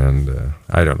 And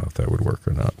I don't know if that would work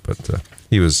or not, but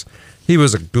he was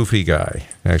a goofy guy,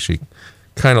 actually,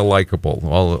 kind of likable.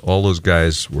 All those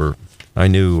guys were. I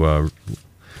knew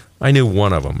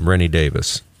one of them, Rennie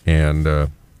Davis, and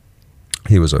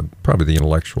he was probably the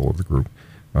intellectual of the group.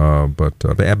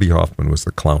 But Abby Hoffman was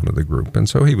the clown of the group, and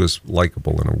so he was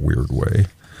likable in a weird way.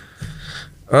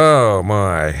 Oh,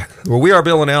 my. Well, we are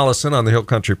Bill and Alison on the Hill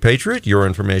Country Patriot, your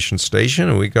information station,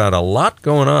 and we got a lot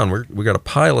going on. We got a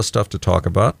pile of stuff to talk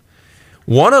about.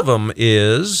 One of them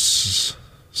is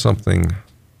something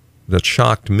that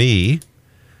shocked me.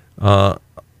 What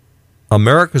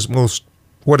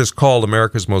is called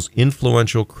America's most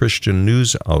influential Christian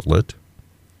news outlet,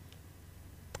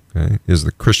 okay,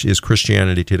 is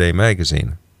Christianity Today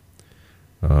magazine.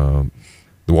 The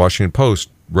Washington Post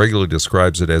regularly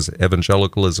describes it as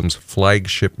evangelicalism's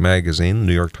flagship magazine. The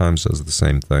New York Times does the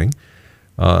same thing.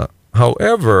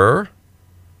 However,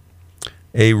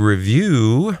 a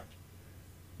review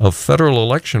of federal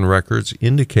election records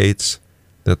indicates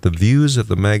that the views of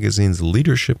the magazine's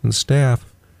leadership and staff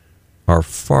are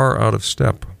far out of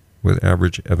step with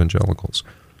average evangelicals.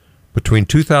 Between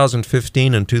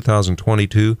 2015 and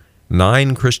 2022,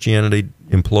 9 Christianity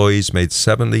employees made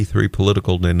 73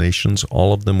 political donations.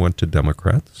 All of them went to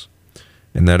Democrats.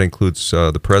 And that includes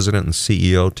the president and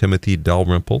CEO, Timothy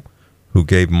Dalrymple, who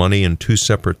gave money in 2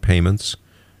 separate payments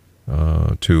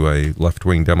to a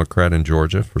left-wing Democrat in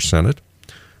Georgia for Senate.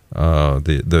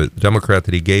 The Democrat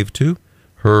that he gave to,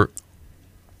 her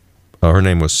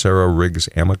name was Sarah Riggs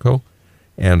Amico,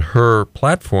 and her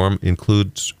platform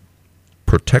includes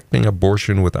protecting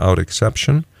abortion without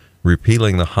exception,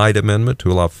 repealing the Hyde Amendment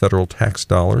to allow federal tax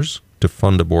dollars to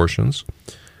fund abortions.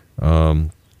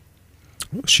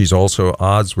 She's also at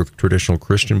odds with traditional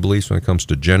Christian beliefs when it comes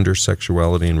to gender,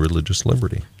 sexuality, and religious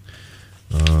liberty.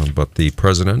 But the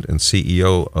president and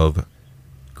CEO of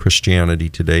Christianity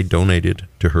Today donated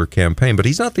to her campaign. But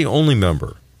he's not the only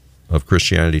member of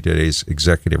Christianity Today's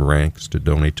executive ranks to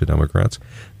donate to Democrats.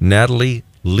 Natalie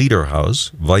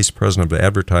Lederhaus, Vice President of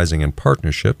Advertising and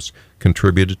Partnerships,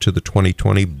 contributed to the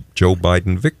 2020 Joe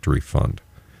Biden Victory Fund.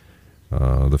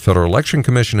 The Federal Election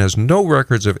Commission has no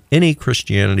records of any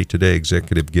Christianity Today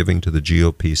executive giving to the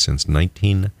GOP since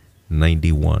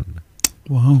 1991.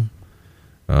 Wow.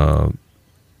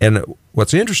 And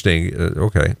what's interesting,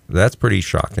 that's pretty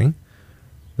shocking.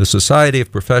 The Society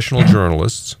of Professional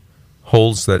Journalists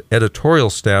holds that editorial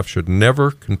staff should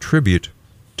never contribute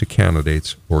to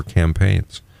candidates or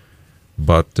campaigns.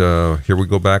 But here we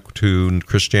go back to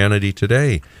Christianity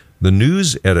Today. The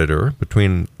news editor,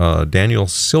 Daniel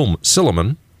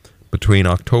Silliman, between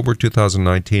October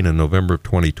 2019 and November of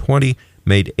 2020,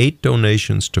 made 8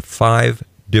 donations to 5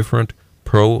 different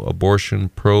pro-abortion,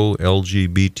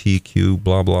 pro-LGBTQ,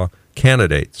 blah, blah,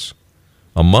 candidates.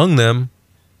 Among them,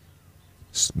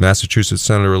 Massachusetts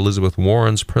Senator Elizabeth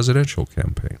Warren's presidential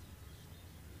campaign.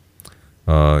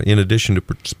 In addition to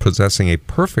possessing a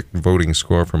perfect voting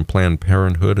score from Planned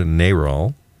Parenthood and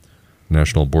NARAL,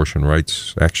 National Abortion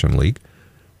Rights Action League,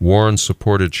 Warren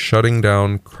supported shutting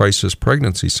down crisis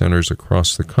pregnancy centers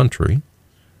across the country,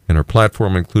 And her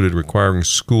platform included requiring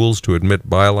schools to admit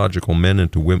biological men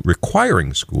into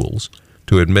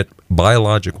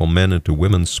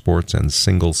women's sports and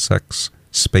single-sex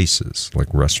spaces like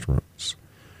restrooms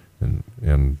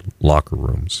and locker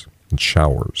rooms and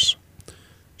showers.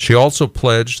 She also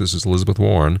pledged, this is Elizabeth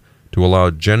Warren, to allow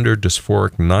a gender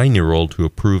dysphoric 9-year-old to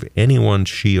approve anyone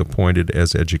she appointed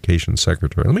as education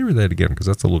secretary. Let me read that again because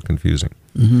that's a little confusing.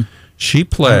 Mm-hmm. She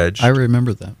pledged. I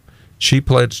remember that. She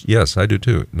pledged. Yes, I do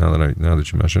too. Now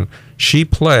that you mention it, she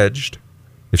pledged,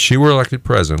 if she were elected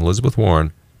president, Elizabeth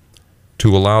Warren,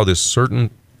 to allow this certain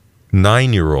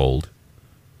 9-year-old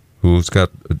who's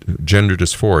got gender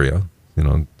dysphoria,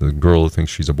 the girl who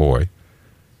thinks she's a boy,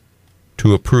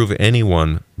 to approve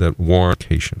anyone that wore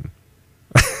education.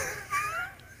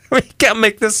 You can't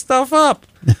make this stuff up.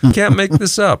 You can't make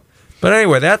this up. But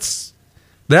anyway, that's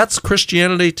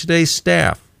Christianity Today's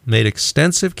staff. Made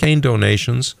extensive cane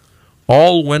donations.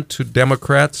 All went to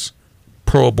Democrats,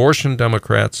 pro-abortion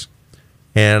Democrats.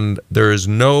 And there is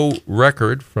no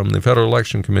record from the Federal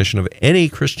Election Commission of any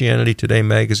Christianity Today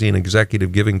magazine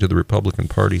executive giving to the Republican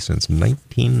Party since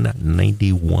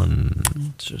 1991.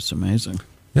 It's just amazing.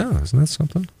 Yeah, isn't that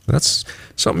something? That's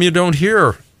something you don't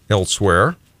hear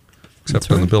elsewhere.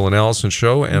 Except on the Bill and Alison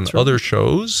Show and other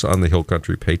shows on the Hill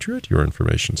Country Patriot, your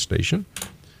information station,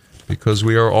 because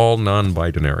we are all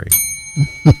non-binary.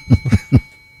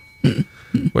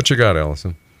 What you got,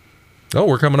 Alison? Oh,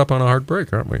 we're coming up on a hard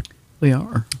break, aren't we? We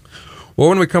are. Well,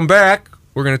 when we come back,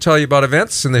 we're going to tell you about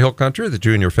events in the Hill Country that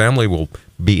you and your family will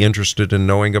be interested in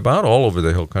knowing about all over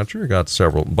the Hill Country. We got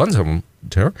bunch of them,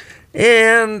 Tara.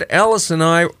 And Alice and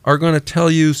I are going to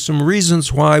tell you some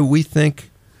reasons why we think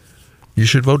you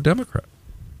should vote Democrat.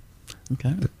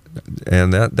 Okay.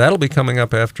 And that'll be coming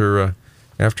up after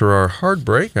our hard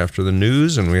break, after the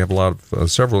news, and we have a lot of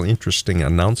several interesting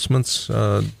announcements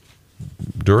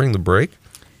during the break.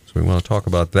 So we want to talk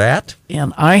about that.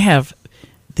 And I have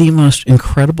the most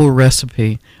incredible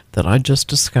recipe that I just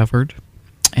discovered,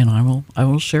 and I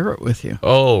will share it with you.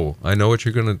 Oh, I know what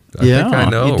you're going to. I think I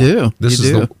know. You do. This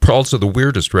is also the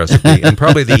weirdest recipe, and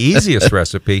probably the easiest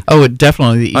recipe. Oh,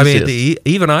 definitely the easiest. I mean,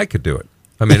 even I could do it.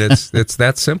 I mean, it's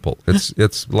that simple.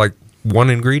 It's like one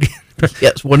ingredient.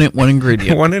 Yes, one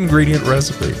ingredient. One ingredient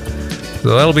recipe.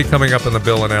 So that'll be coming up in the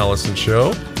Bill and Alison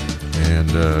Show. And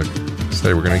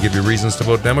today we're going to give you reasons to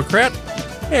vote Democrat.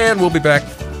 And we'll be back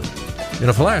in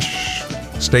a flash.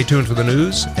 Stay tuned for the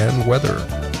news and weather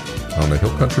on the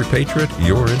Hill Country Patriot,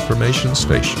 your information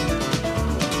station.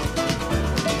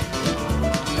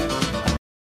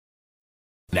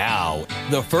 Now,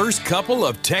 the first couple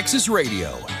of Texas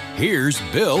Radio. Here's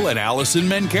Bill and Alison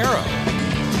Mencarow.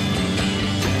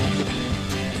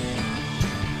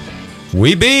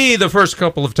 We be the first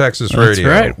couple of Texas Radio.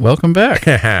 That's right. Welcome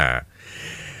back.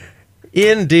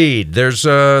 Indeed. There's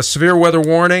a severe weather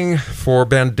warning for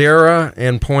Bandera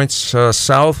and points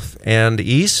south and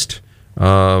east.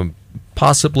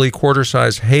 Possibly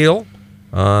quarter-size hail.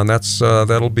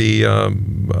 That'll be.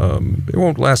 It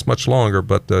won't last much longer,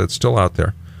 but it's still out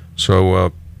there.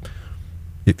 So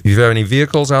if you have any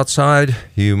vehicles outside,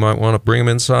 you might want to bring them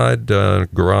inside,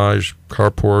 garage,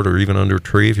 carport, or even under a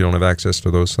tree if you don't have access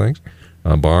to those things.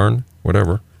 Barn,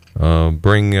 whatever.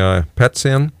 Bring pets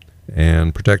in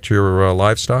and protect your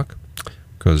livestock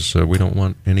because we don't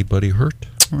want anybody hurt.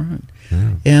 All right.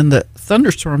 Yeah. And the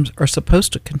thunderstorms are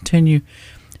supposed to continue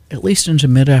at least into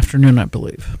mid-afternoon, I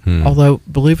believe. Although,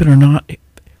 believe it or not,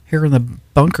 here in the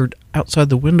bunker outside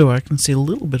the window, I can see a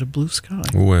little bit of blue sky.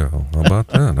 Well, how about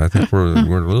that? I think we're a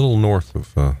little north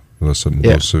of the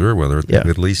severe weather,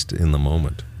 at least in the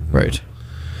moment. Right.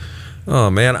 Oh,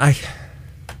 man, I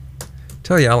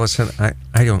tell you, Alison,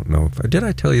 I don't know. Did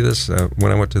I tell you this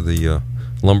when I went to the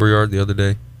lumberyard the other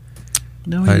day?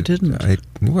 No, you didn't.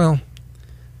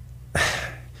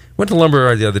 Went to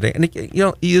lumberyard the other day, and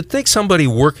you'd think somebody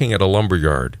working at a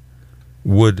lumberyard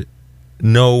would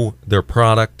know their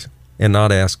product and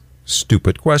not ask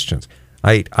stupid questions.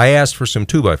 I asked for some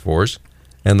 2x4s,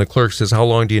 and the clerk says, "How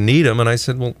long do you need them?" And I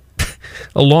said, "Well,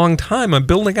 a long time. I'm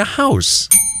building a house."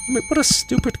 I mean, what a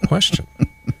stupid question.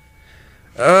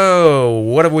 Oh,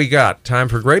 what have we got? Time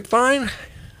for Grapevine?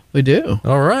 We do.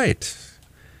 All right.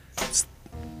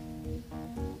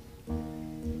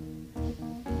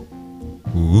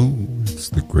 Ooh, it's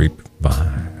the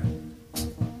grapevine.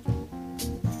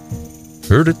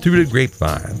 Heard it through the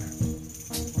grapevine.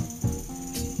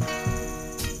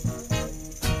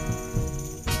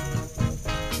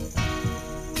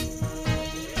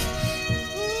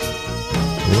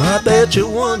 Well, I bet you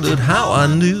wondered how I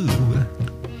knew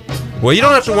Well, you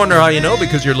don't have to wonder how you know,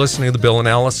 because you're listening to the Bill and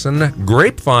Allison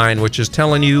Grapevine, which is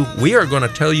telling you we are going to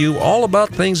tell you all about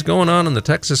things going on in the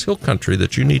Texas Hill Country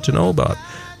that you need to know about,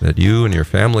 that you and your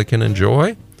family can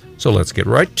enjoy. So let's get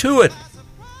right to it.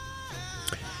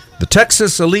 The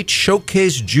Texas Elite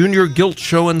Showcase Junior Gilt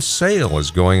Show and Sale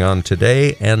is going on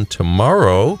today and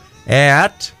tomorrow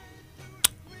at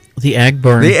the Ag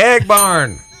Barn. The Ag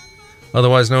Barn,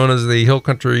 otherwise known as the Hill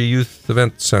Country Youth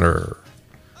Event Center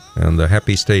and the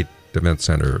Happy State Event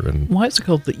Center. And why is it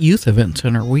called the Youth Event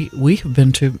Center? We have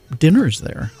been to dinners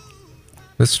there.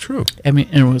 That's true. I mean,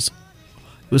 and it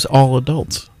was all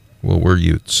adults. Well, we're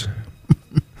youths.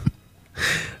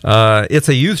 It's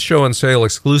a youth show and sale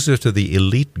exclusive to the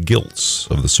elite gilts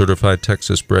of the Certified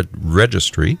Texas Bred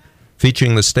Registry,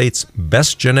 featuring the state's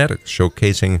best genetics,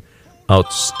 showcasing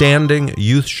outstanding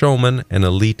youth showmen and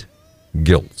elite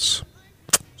gilts.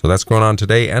 So that's going on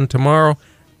today and tomorrow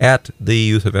at the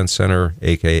Youth Event Center,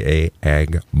 a.k.a.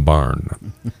 Ag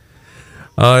Barn.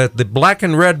 The Black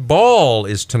and Red Ball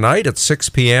is tonight at 6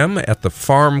 p.m. at the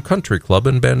Farm Country Club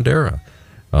in Bandera.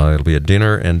 It'll be a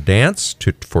dinner and dance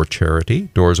for charity.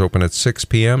 Doors open at 6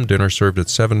 p.m., dinner served at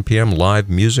 7 p.m., live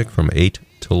music from 8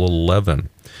 till 11.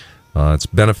 It's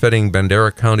benefiting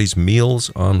Bandera County's Meals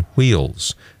on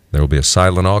Wheels. There will be a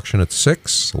silent auction at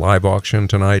 6, live auction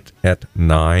tonight at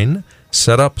 9.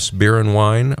 Setups, beer and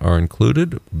wine are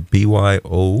included.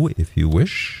 BYO if you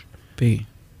wish. B.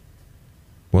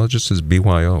 Well, it just says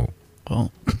BYO.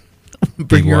 Well,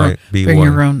 bring your own.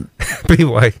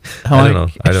 BY. I don't know.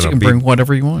 You can bring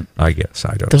whatever you want. I guess.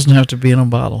 I don't know. Doesn't have to be in a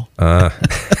bottle.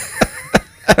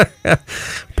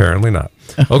 Apparently not.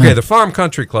 Okay, the Farm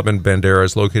Country Club in Bandera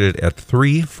is located at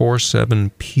 347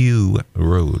 Pugh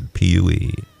Road,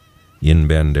 P-U-E, in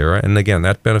Bandera. And again,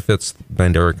 that benefits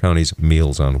Bandera County's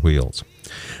Meals on Wheels.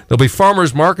 There'll be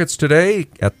farmers markets today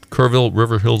at Kerrville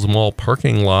River Hills Mall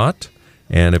parking lot.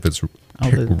 And if it's...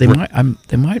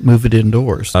 they might move it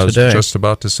indoors today. I was just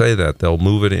about to say that. They'll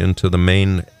move it into the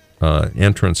main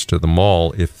entrance to the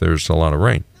mall if there's a lot of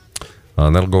rain.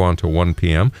 That'll go on till 1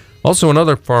 p.m. Also,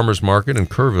 another farmers market in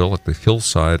Kerrville at the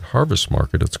Hillside Harvest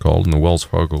Market, it's called, in the Wells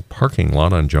Fargo parking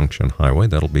lot on Junction Highway.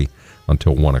 That'll be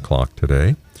until 1 o'clock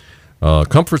today.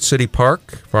 Comfort City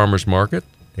Park Farmers Market,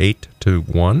 8 to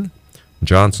 1.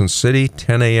 Johnson City,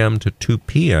 10 a.m. to 2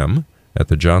 p.m. at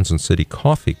the Johnson City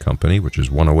Coffee Company, which is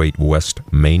 108 West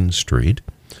Main Street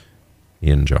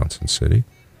in Johnson City.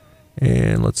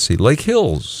 And let's see, Lake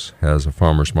Hills has a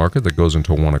farmers market that goes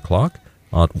until 1 o'clock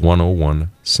at 101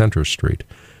 Center Street.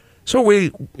 So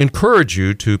we encourage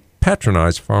you to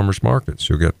patronize farmers markets.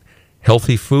 You'll get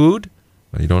healthy food.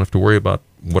 You don't have to worry about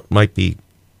what might be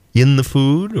in the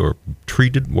food or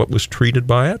what was treated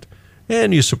by it.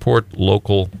 And you support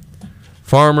local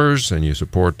farmers and you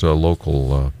support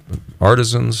local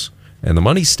artisans, and the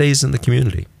money stays in the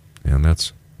community, and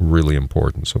that's really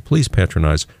important. So please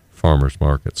patronize farmers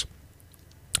markets.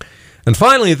 And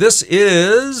finally, this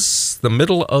is the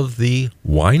middle of the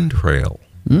wine trail.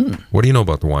 What do you know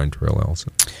about the wine trail,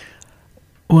 Alison?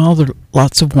 Well, there are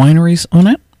lots of wineries on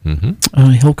it,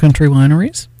 Hill Country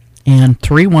wineries, and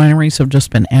 3 wineries have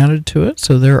just been added to it,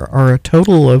 so there are a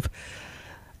total of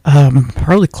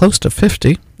probably close to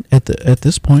 50 at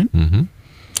this point.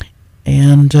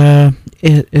 And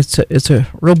it's a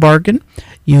real bargain.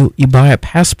 You buy a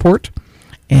passport,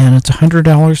 and it's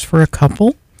 $100 for a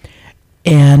couple,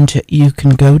 and you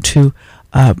can go to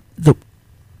the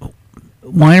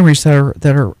wineries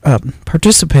that are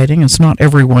participating. It's not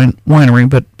every winery,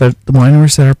 but the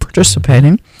wineries that are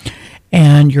participating,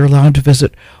 and you're allowed to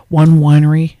visit 4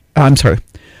 wineries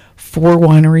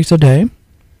a day,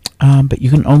 but you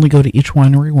can only go to each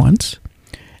winery once.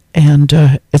 And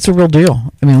it's a real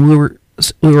deal. I mean, we were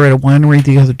at a winery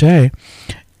the other day,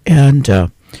 and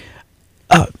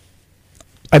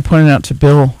I pointed out to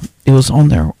Bill, it was on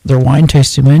their wine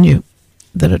tasting menu,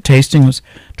 that a tasting was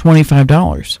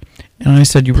 $25. And I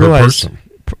said, "You realize?"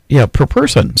 Yeah, per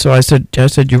person. So I said,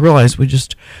 "You realize we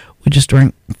just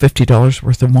drank $50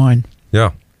 worth of wine."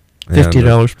 Yeah.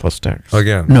 $50 plus tax.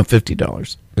 Again. No,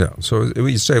 $50. Yeah, so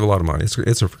you save a lot of money.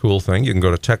 It's a cool thing. You can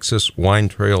go to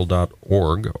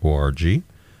texaswinetrail.org,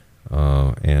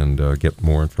 and get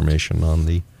more information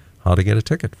on how to get a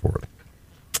ticket for it.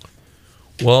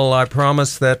 Well, I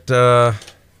promise that I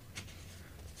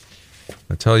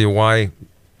tell you why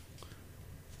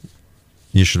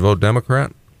you should vote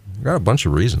Democrat. I've got a bunch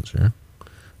of reasons here.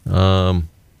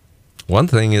 One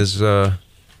thing is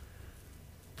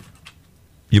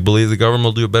you believe the government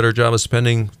will do a better job of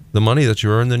spending the money that you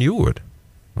earn than you would.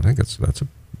 I think that's a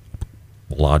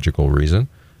logical reason.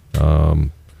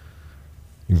 You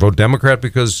vote Democrat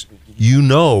because you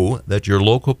know that your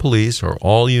local police are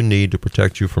all you need to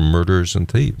protect you from murderers and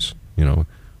thieves. You know,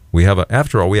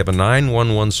 after all, we have a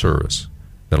 911 service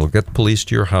that'll get the police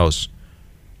to your house,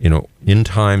 you know, in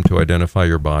time to identify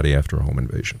your body after a home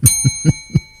invasion.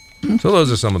 So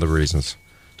those are some of the reasons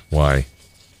why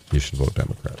you should vote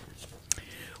Democrat.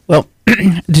 Well,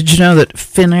 did you know that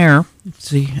Finnair,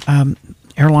 the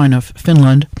airline of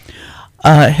Finland,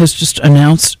 has just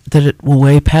announced that it will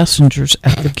weigh passengers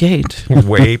at the gate.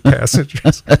 Weigh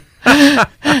passengers?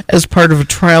 As part of a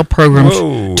trial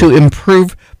program to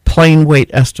improve plane weight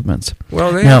estimates.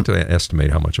 Well, they have to estimate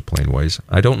how much a plane weighs.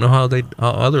 I don't know how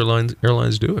other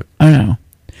airlines do it. I know.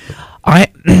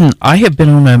 I have been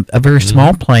on a very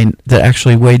small plane that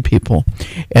actually weighed people,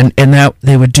 and that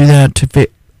they would do that to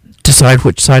decide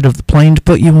which side of the plane to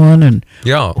put you on, and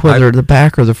whether the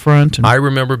back or the front. And I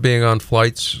remember being on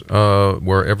flights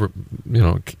wherever, you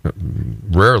know,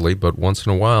 rarely, but once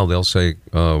in a while, they'll say,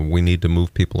 we need to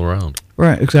move people around.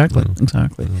 Right, exactly.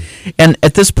 And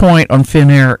at this point on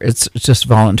Finnair, it's just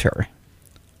voluntary.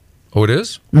 Oh, it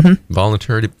is? Mm-hmm.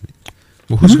 Voluntary?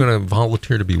 Well, who's going to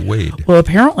volunteer to be weighed? Well,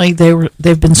 apparently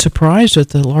they've been surprised at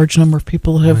the large number of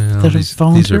people that have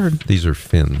volunteered. These are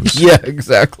Finns. Yeah,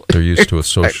 exactly. They're used to a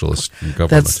socialist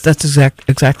government. That's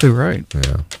exactly right.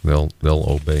 Yeah, they'll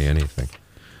obey anything.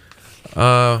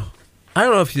 I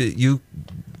don't know if you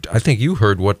I think you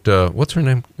heard what's her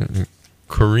name?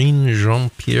 Corinne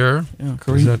Jean-Pierre? Yeah,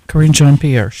 Corinne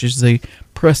Jean-Pierre. She's the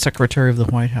press secretary of the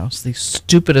White House. The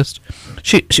stupidest.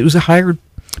 She was hired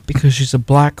because she's a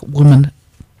black woman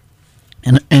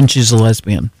and she's a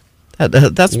lesbian.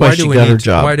 That's why she got her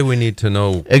job. Why do we need to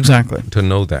know exactly to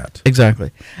know that?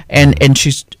 Exactly. And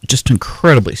she's just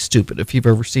incredibly stupid if you've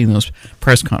ever seen those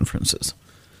press conferences.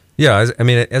 Yeah, I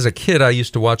mean, as a kid, I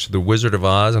used to watch The Wizard of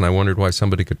Oz, and I wondered why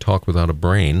somebody could talk without a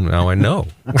brain. Now I know,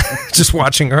 just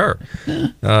watching her.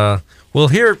 Well,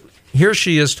 here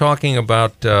she is talking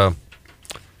about there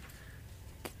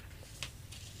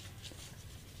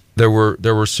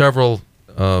were several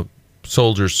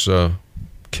soldiers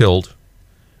killed,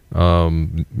 as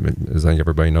I think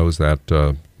everybody knows that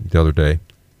the other day,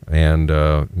 and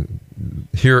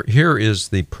here is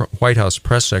the White House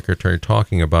press secretary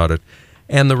talking about it.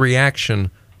 And the reaction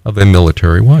of a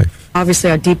military wife. Obviously,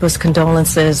 our deepest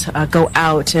condolences go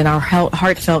out, and our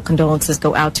heartfelt condolences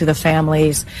go out to the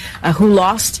families who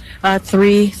lost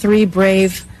three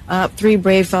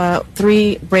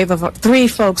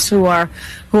folks who are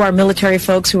military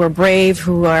folks, who are brave,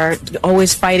 who are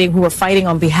always fighting, who are fighting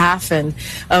on behalf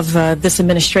of this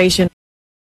administration.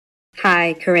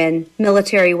 Hi, Corinne,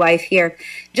 military wife here.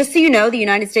 Just so you know, the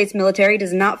United States military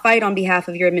does not fight on behalf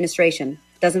of your administration.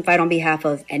 Doesn't fight on behalf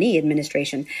of any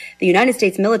administration. The United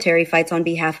States military fights on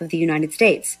behalf of the United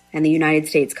States and the United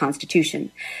States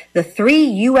Constitution. The 3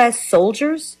 U.S.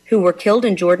 soldiers who were killed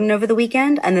in Jordan over the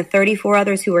weekend and the 34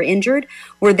 others who were injured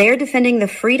were there defending the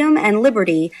freedom and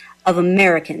liberty of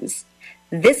Americans.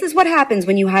 This is what happens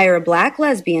when you hire a black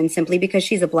lesbian simply because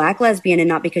she's a black lesbian and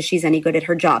not because she's any good at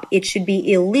her job. It should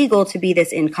be illegal to be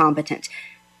this incompetent.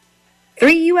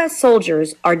 3 U.S.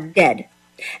 soldiers are dead.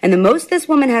 And the most this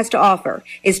woman has to offer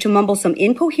is to mumble some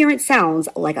incoherent sounds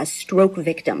like a stroke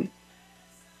victim.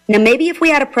 Now, maybe if we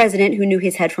had a president who knew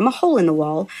his head from a hole in the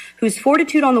wall, whose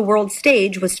fortitude on the world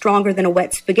stage was stronger than a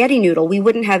wet spaghetti noodle, we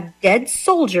wouldn't have dead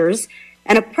soldiers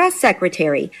and a press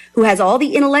secretary who has all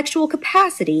the intellectual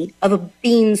capacity of a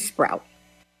bean sprout.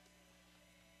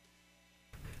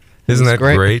 Isn't that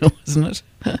great? Isn't it?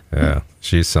 Yeah,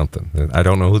 she's something. I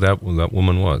don't know who that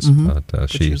woman was, but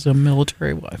she's a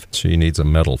military wife. She needs a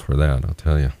medal for that, I'll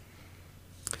tell you.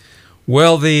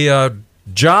 Well, the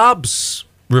jobs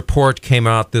report came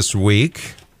out this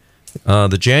week.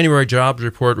 The January jobs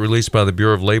report released by the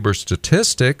Bureau of Labor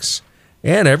Statistics,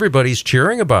 and everybody's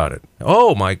cheering about it.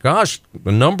 Oh, my gosh,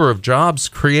 the number of jobs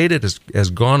created has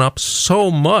gone up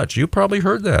so much. You probably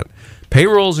heard that.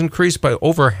 Payrolls increased by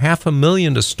over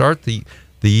 500,000 to start the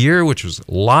year, which was a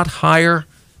lot higher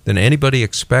than anybody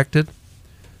expected.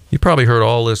 You probably heard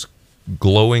all this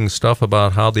glowing stuff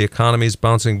about how the economy is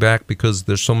bouncing back because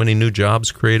there's so many new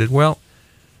jobs created. Well,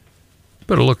 you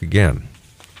better look again.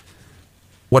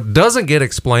 What doesn't get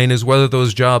explained is whether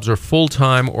those jobs are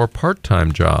full-time or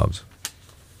part-time jobs.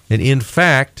 And in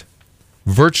fact,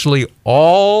 virtually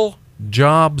all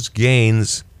jobs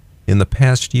gains in the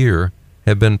past year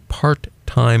have been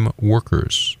part-time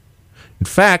workers. In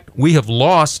fact, we have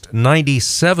lost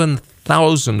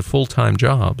 97,000 full-time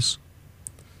jobs,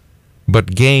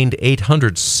 but gained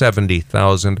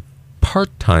 870,000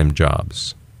 part-time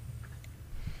jobs.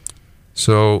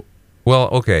 So, well,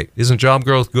 okay, isn't job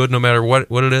growth good no matter what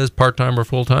it is, part-time or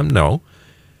full-time? No.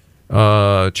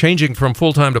 changing from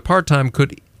full-time to part-time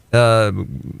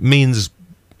means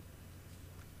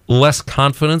less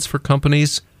confidence for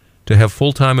companies to have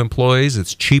full-time employees.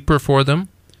 It's cheaper for them.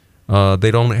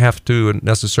 They don't have to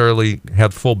necessarily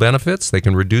have full benefits. They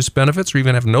can reduce benefits or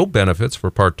even have no benefits for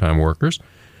part-time workers.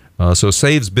 So it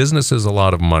saves businesses a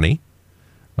lot of money.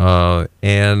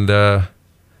 And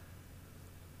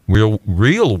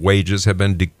real wages have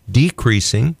been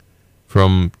decreasing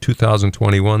from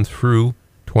 2021 through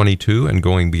 22 and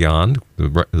going beyond.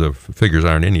 The figures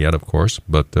aren't in yet, of course,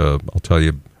 but I'll tell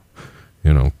you,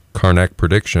 Carnac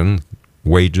prediction,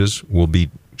 wages will be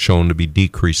shown to be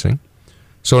decreasing.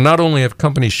 So not only have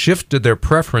companies shifted their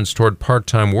preference toward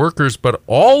part-time workers, but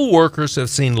all workers have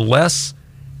seen less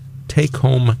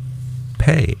take-home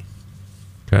pay.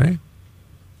 Okay?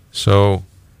 So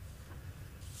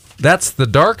that's the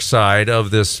dark side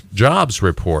of this jobs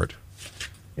report.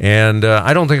 And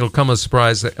I don't think it'll come as a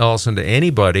surprise, Alison, to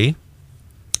anybody.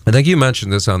 I think you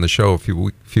mentioned this on the show a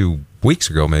few weeks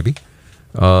ago, maybe.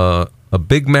 A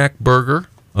Big Mac burger,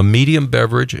 a medium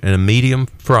beverage, and a medium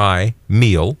fry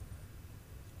meal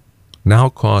now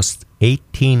costs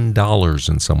 $18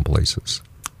 in some places.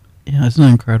 Yeah, isn't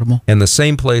that incredible? And the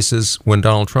same places when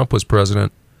Donald Trump was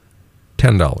president,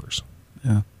 $10.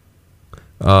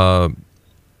 Yeah.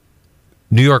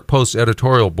 New York Post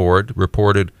editorial board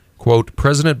reported, quote,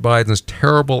 President Biden's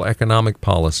terrible economic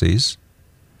policies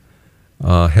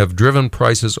have driven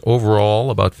prices overall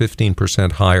about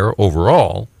 15% higher.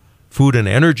 Overall, food and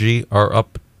energy are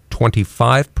up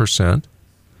 25%.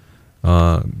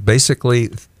 Basically,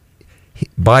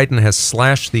 Biden has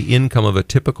slashed the income of a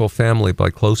typical family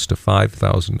by close to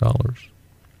 $5,000.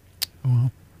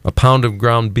 Wow. A pound of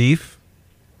ground beef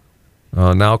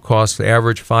now costs the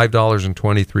average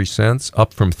 $5.23,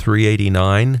 up from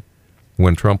 $3.89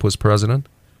 when Trump was president.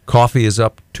 Coffee is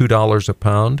up $2 a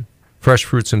pound. Fresh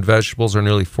fruits and vegetables are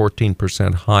nearly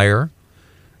 14% higher.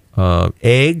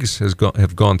 Eggs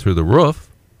have gone through the roof,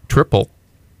 triple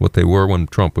what they were when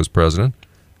Trump was president.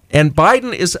 And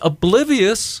Biden is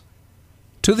oblivious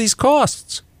to these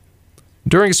costs.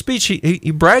 During a speech,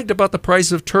 he bragged about the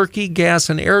price of turkey, gas,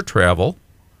 and air travel.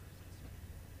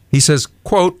 He says,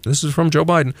 quote, this is from Joe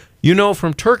Biden,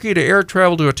 from turkey to air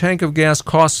travel to a tank of gas,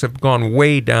 costs have gone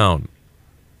way down.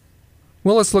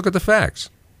 Well, let's look at the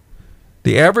facts.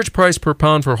 The average price per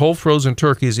pound for whole frozen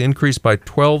turkey has increased by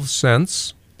 12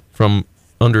 cents from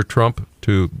under Trump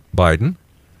to Biden.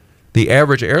 The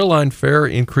average airline fare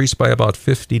increased by about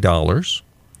 $50.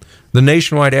 The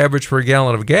nationwide average for a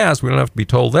gallon of gas, we don't have to be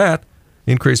told that,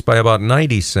 increased by about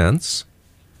 90 cents.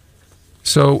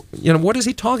 So, what is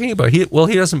he talking about? He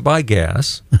doesn't buy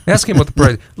gas. Ask him what the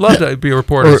price. Love to be a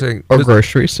reporter saying, or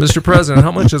groceries. Mr. President,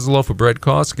 how much does a loaf of bread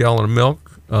cost? A gallon of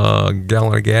milk? A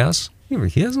gallon of gas? He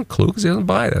doesn't clue because he doesn't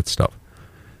buy that stuff.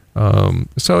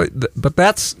 But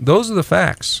those are the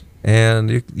facts,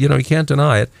 and you can't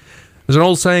deny it. There's an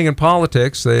old saying in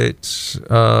politics that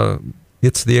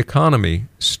it's the economy,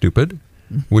 stupid,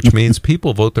 which means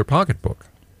people vote their pocketbook.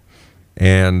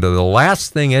 And the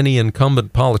last thing any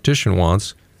incumbent politician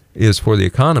wants is for the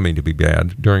economy to be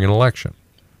bad during an election,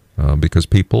 because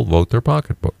people vote their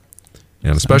pocketbook,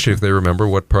 and especially if they remember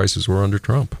what prices were under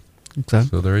Trump. Exactly.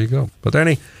 So there you go. But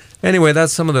anyway,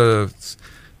 that's some of the.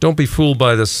 Don't be fooled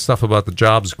by this stuff about the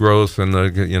jobs growth and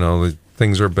the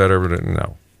things are better. But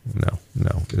no.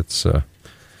 It's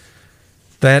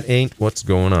that ain't what's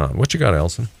going on. What you got,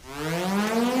 Alison?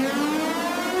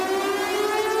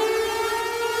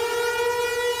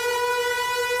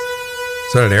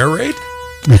 Is that an air raid?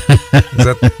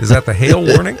 Is that the hail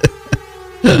warning?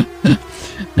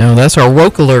 No, that's our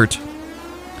woke alert.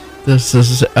 This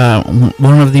is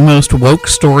one of the most woke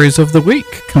stories of the week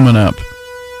coming up.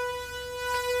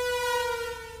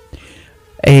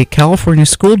 A California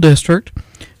school district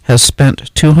has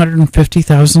spent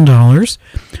 $250,000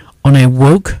 on a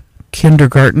woke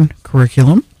kindergarten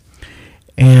curriculum,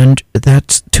 and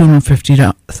that's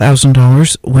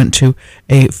 $250,000 went to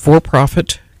a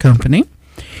for-profit company.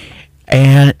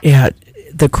 And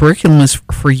the curriculum is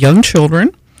for young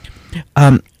children.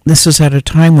 This is at a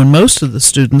time when most of the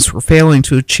students were failing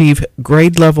to achieve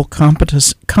grade-level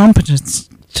competency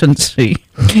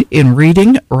in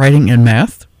reading, writing, and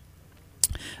math.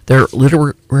 Their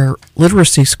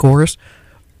literacy scores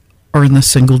are in the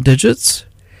single digits.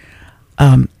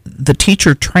 The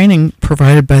teacher training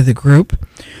provided by the group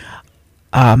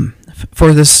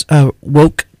for this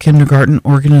woke kindergarten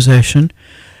organization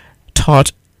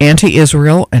taught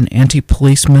anti-Israel and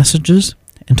anti-police messages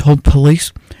and told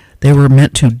police they were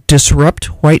meant to disrupt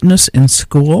whiteness in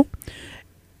school,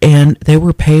 and they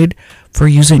were paid for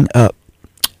using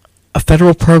a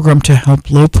federal program to help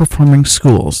low-performing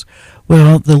schools.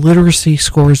 Well, the literacy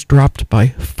scores dropped by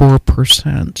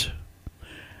 4%.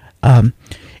 And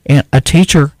a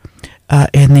teacher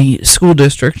in the school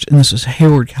district, and this is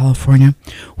Hayward, California,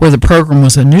 where the program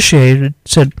was initiated,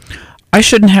 said, "I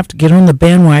shouldn't have to get on the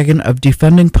bandwagon of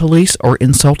defunding police or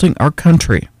insulting our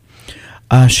country,"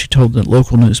 she told the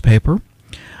local newspaper.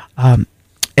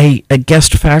 A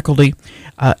guest faculty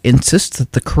insists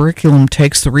that the curriculum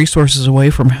takes the resources away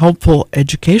from helpful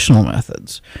educational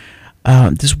methods.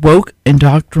 This woke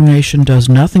indoctrination does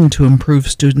nothing to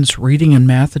improve students' reading and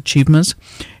math achievements,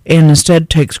 and instead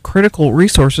takes critical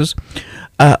resources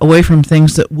away from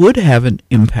things that would have an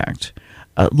impact.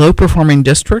 Low-performing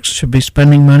districts should be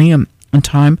spending money and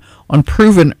time on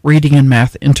proven reading and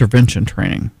math intervention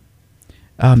training,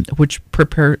 which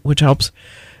helps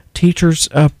teachers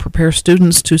prepare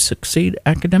students to succeed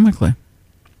academically.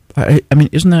 I mean,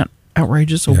 isn't that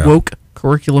outrageous? A woke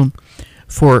curriculum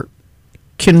for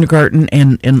kindergarten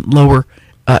and lower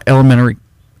elementary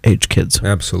age kids.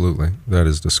 Absolutely. That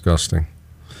is disgusting.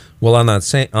 Well, on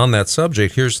that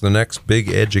subject, here's the next big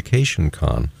education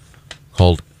con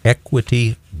called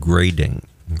equity grading.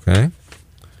 Okay?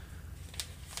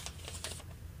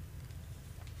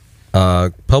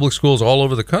 Public schools all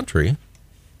over the country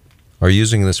are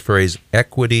using this phrase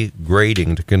equity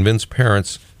grading to convince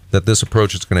parents that this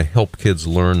approach is going to help kids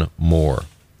learn more.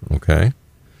 Okay?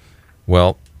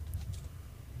 Well,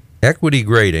 equity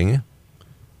grading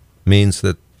means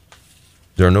that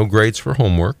there are no grades for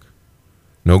homework,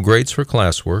 no grades for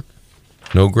classwork,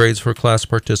 no grades for class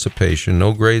participation,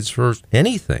 no grades for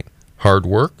anything. Hard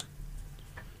work.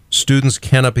 Students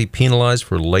cannot be penalized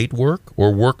for late work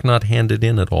or work not handed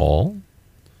in at all.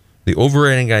 The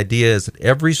overriding idea is that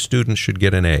every student should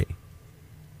get an A,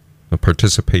 a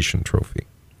participation trophy.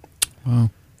 Wow.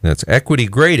 That's equity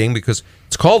grading because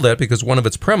it's called that because one of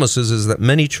its premises is that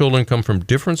many children come from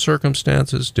different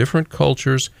circumstances, different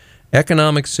cultures,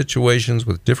 economic situations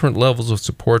with different levels of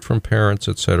support from parents,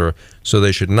 etc. So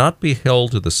they should not be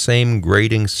held to the same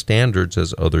grading standards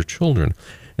as other children.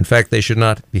 In fact, they should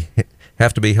not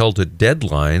have to be held to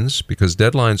deadlines because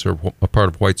deadlines are a part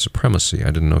of white supremacy.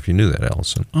 I didn't know if you knew that,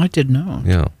 Alison. I did know.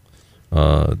 Yeah.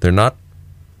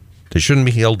 They shouldn't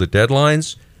be held to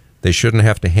deadlines. They shouldn't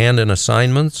have to hand in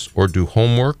assignments or do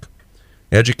homework.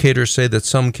 Educators say that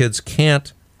some kids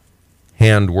can't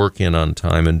hand work in on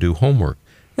time and do homework.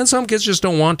 And some kids just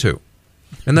don't want to.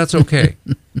 And that's okay.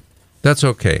 That's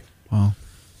okay. Wow.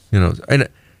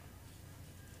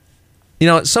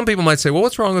 Some people might say, well,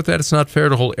 what's wrong with that? It's not fair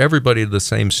to hold everybody to the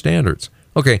same standards.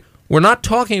 Okay, we're not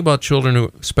talking about children who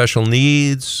have special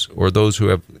needs or those who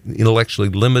have intellectually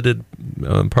limited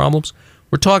problems.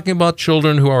 We're talking about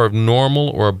children who are of normal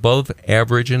or above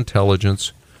average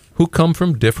intelligence who come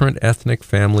from different ethnic,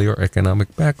 family, or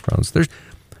economic backgrounds. There's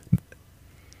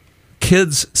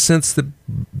kids since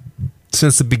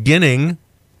the beginning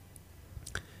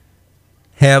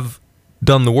have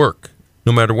done the work.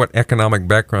 No matter what economic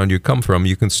background you come from,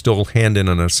 you can still hand in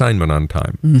an assignment on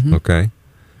time. Mm-hmm. Okay?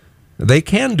 They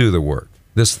can do the work.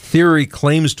 This theory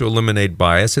claims to eliminate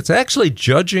bias. It's actually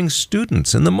judging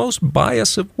students in the most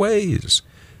biased of ways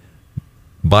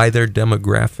by their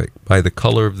demographic, by the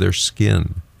color of their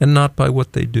skin, and not by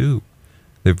what they do.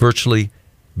 They've virtually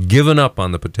given up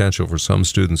on the potential for some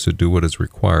students to do what is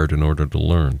required in order to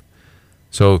learn.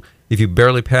 So if you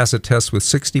barely pass a test with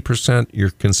 60%,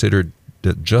 you're considered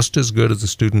just as good as a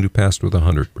student who passed with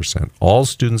 100%. All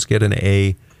students get an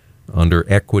A under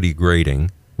equity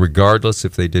grading, regardless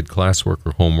if they did classwork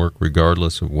or homework,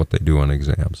 regardless of what they do on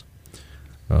exams.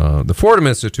 The Fordham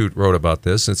Institute wrote about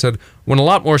this and said, when a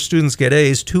lot more students get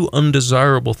A's, two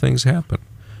undesirable things happen.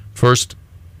 First,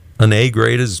 an A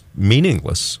grade is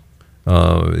meaningless.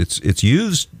 It's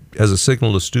used as a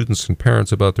signal to students and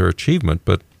parents about their achievement,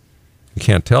 but you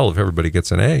can't tell if everybody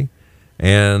gets an A.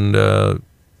 And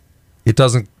it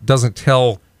doesn't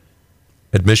tell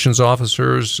admissions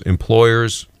officers,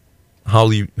 employers, how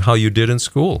you did in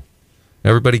school.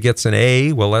 Everybody gets an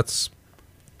A. Well,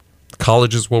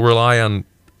 colleges will rely on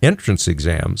entrance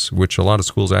exams, which a lot of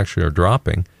schools actually are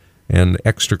dropping, and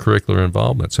extracurricular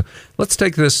involvement. So let's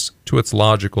take this to its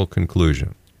logical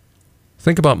conclusion.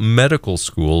 Think about medical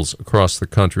schools across the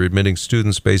country admitting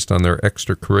students based on their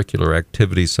extracurricular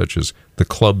activities, such as the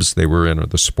clubs they were in or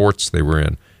the sports they were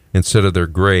in, instead of their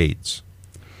grades,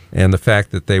 and the fact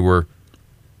that they were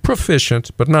proficient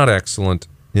but not excellent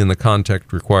in the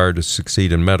context required to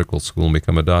succeed in medical school and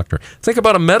become a doctor. Think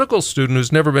about a medical student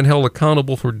who's never been held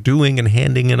accountable for doing and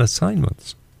handing in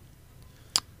assignments.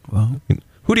 Well,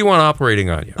 who do you want operating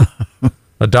on you?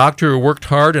 A doctor who worked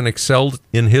hard and excelled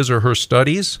in his or her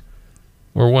studies,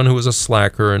 or one who is a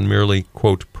slacker and merely,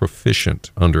 quote,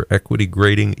 proficient under equity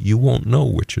grading, you won't know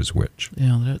which is which.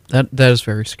 Yeah, that is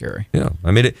very scary. Yeah,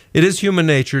 I mean, it is human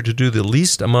nature to do the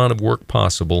least amount of work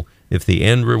possible if the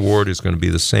end reward is going to be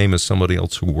the same as somebody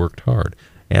else who worked hard.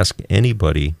 Ask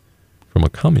anybody from a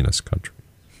communist country.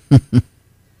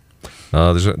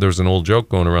 There's an old joke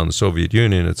going around the Soviet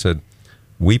Union. It said,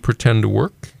 we pretend to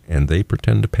work and they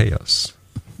pretend to pay us.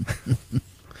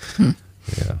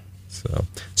 Yeah.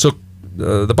 So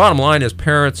the bottom line is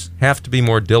parents have to be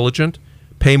more diligent,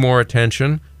 pay more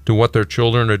attention to what their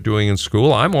children are doing in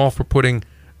school. I'm all for putting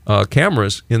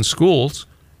cameras in schools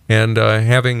and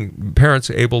having parents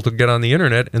able to get on the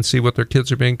internet and see what their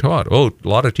kids are being taught. Oh, a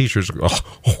lot of teachers,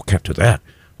 can't do that.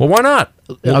 Well, why not?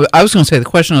 I was going to say, the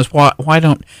question is, why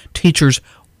don't teachers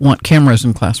want cameras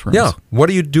in classrooms? Yeah. What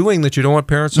are you doing that you don't want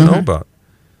parents to know about?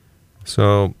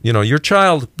 So, your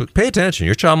child, pay attention.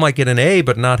 Your child might get an A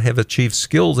but not have achieved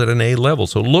skills at an A level.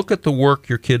 So look at the work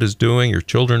your kid is doing, your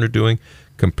children are doing.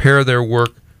 Compare their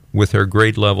work with their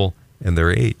grade level and their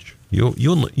age.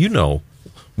 You know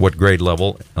what grade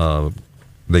level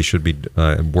they should be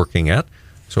working at.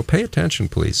 So pay attention,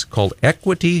 please. Called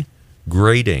equity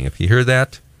grading. If you hear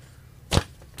that.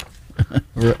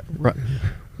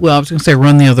 Well, I was going to say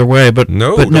run the other way, but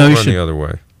no, don't run the other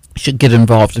way. You should get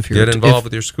involved if you're get involved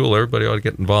with your school. Everybody ought to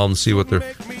get involved and see what their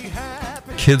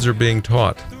kids are being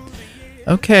taught.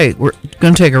 Okay, we're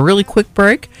going to take a really quick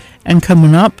break, and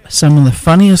coming up, some of the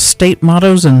funniest state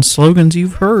mottos and slogans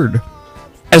you've heard,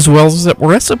 as well as that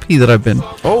recipe that I've been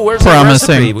where's promising.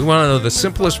 The recipe? We want to know the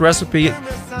simplest recipe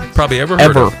probably ever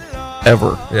heard of.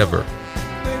 Ever.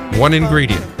 One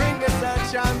ingredient.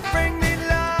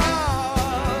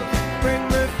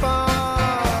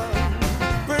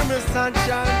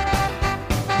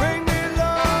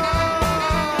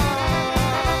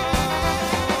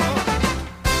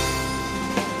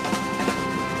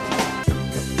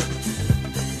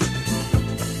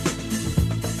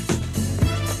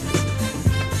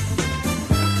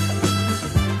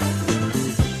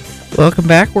 Welcome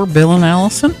back. We're Bill and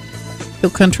Alison,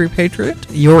 Hill Country Patriot,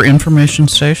 your information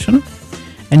station.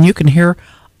 And you can hear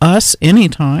us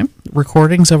anytime,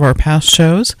 recordings of our past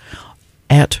shows,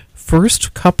 at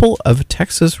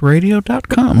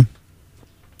firstcoupleoftexasradio.com.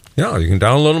 Yeah, you can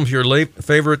download them to your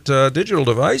favorite digital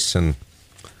device and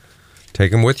take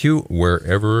them with you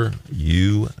wherever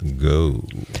you go.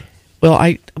 Well,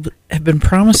 we have been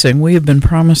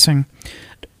promising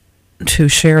to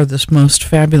share this most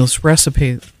fabulous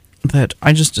recipe that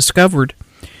I just discovered,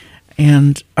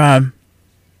 and when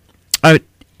I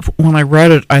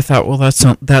read it, I thought, well, that's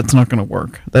not going to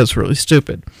work. That's really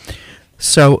stupid.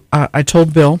 So I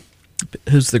told Bill,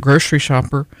 who's the grocery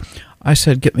shopper, I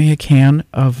said, get me a can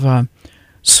of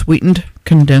sweetened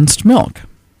condensed milk,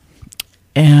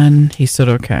 and he said,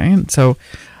 okay. And so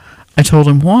I told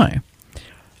him why.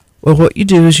 Well, what you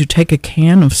do is you take a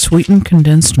can of sweetened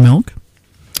condensed milk.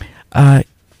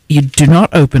 You do not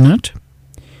open it.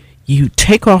 You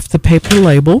take off the paper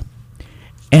label,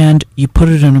 and you put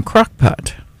it in a crock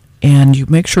pot, and you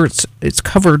make sure it's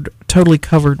covered, totally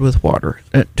covered with water,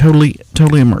 totally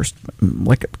immersed,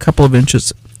 like a couple of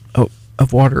inches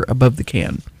of water above the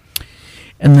can.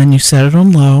 And then you set it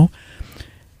on low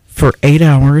for 8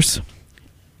 hours,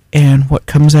 and what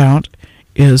comes out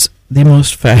is the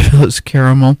most fabulous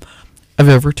caramel I've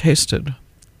ever tasted.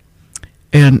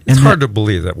 And it's hard to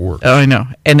believe that works. I know.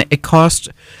 And it cost,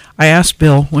 I asked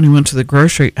Bill when he went to the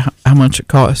grocery how much it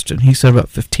cost, and he said about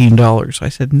 $15. I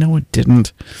said, no, it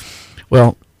didn't.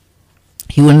 Well,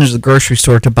 he went into the grocery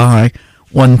store to buy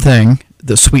one thing,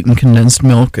 the sweetened condensed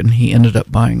milk, and he ended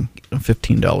up buying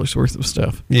 $15 worth of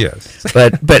stuff. Yes.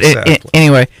 But exactly.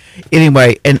 anyway,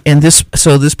 and this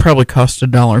probably cost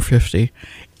 $1.50,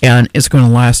 and it's going to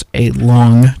last a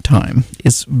long time.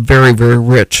 It's very, very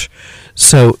rich.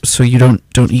 So you don't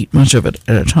eat much of it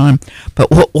at a time.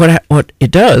 But what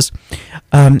it does,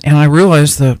 and I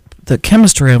realized the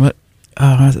chemistry of it,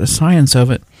 the science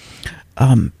of it,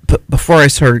 but before I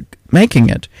started making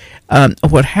it,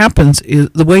 what happens is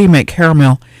the way you make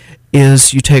caramel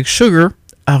is you take sugar,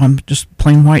 just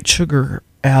plain white sugar,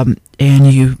 and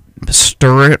you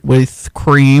stir it with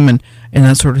cream and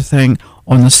that sort of thing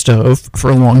on the stove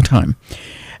for a long time,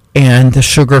 and the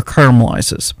sugar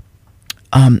caramelizes.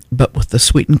 But with the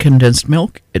sweetened condensed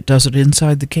milk, it does it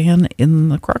inside the can in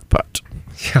the crock pot.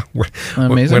 Yeah.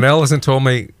 When Alison told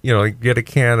me, get a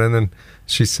can, and then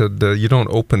she said, you don't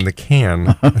open the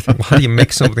can. I thought, how do you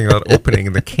make something without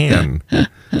opening the can?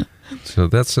 So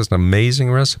that's just an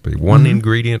amazing recipe. One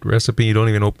ingredient recipe, you don't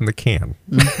even open the can.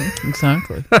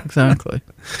 Exactly.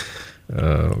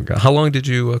 Oh, God. How long did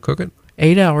you cook it?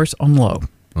 8 hours on low.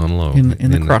 On low. In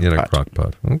the crock in pot. a crock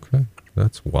pot. Okay.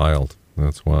 That's wild.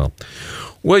 That's wild.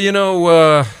 Well, you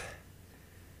know,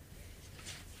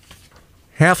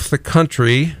 half the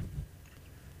country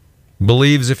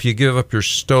believes if you give up your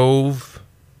stove,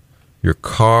 your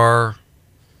car,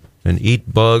 and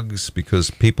eat bugs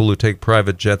because people who take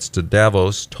private jets to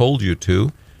Davos told you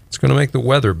to, it's going to make the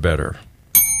weather better.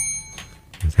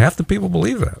 Half the people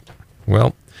believe that.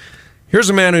 Well, here's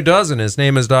a man who doesn't. His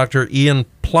name is Dr. Ian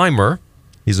Plimer.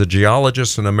 He's a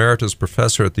geologist and emeritus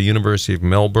professor at the University of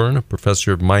Melbourne, a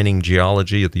professor of mining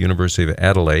geology at the University of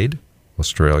Adelaide,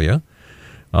 Australia,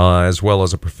 as well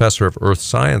as a professor of earth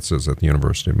sciences at the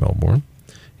University of Melbourne.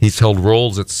 He's held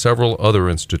roles at several other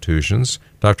institutions.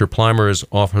 Dr. Plimer is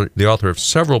the author of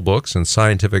several books and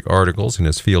scientific articles in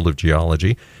his field of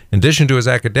geology. In addition to his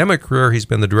academic career, he's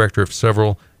been the director of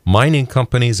several mining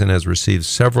companies and has received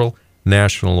several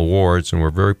national awards, and we're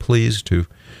very pleased to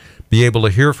be able to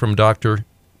hear from Dr.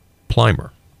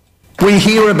 Plimer. We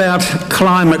hear about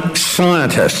climate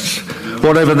scientists,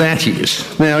 whatever that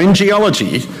is. Now, in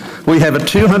geology, we have a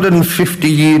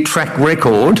 250-year track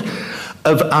record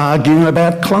of arguing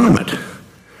about climate.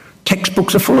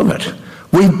 Textbooks are full of it.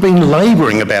 We've been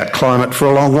labouring about climate for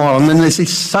a long while, and then there's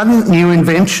this sudden new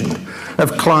invention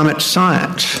of climate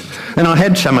science. And I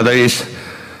had some of these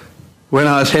when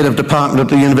I was head of department at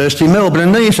the University of Melbourne,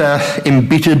 and these are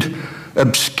embittered,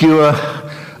 obscure,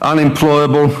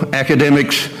 unemployable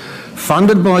academics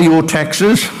funded by your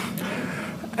taxes,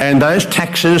 and those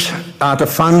taxes are to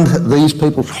fund these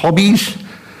people's hobbies,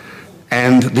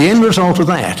 and the end result of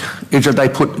that is that they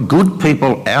put good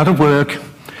people out of work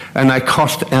and they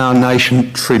cost our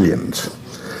nation trillions.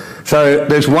 So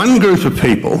there's one group of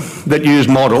people that use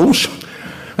models,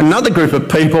 another group of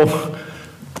people,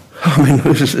 I mean,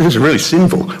 this is really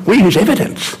sinful. We use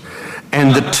evidence,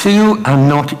 and the two are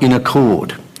not in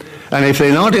accord. And if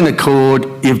they're not in accord,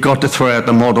 you've got to throw out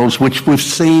the models, which we've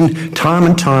seen time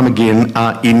and time again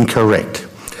are incorrect.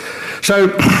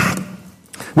 So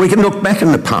we can look back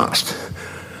in the past,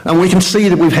 and we can see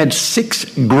that we've had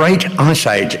 6 great ice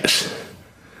ages.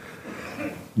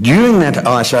 During that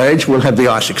ice age, we'll have the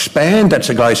ice expand, that's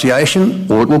a glaciation,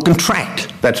 or it will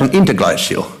contract, that's an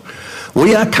interglacial.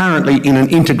 We are currently in an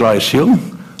interglacial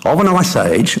of an ice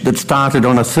age that started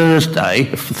on a Thursday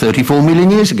 34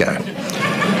 million years ago.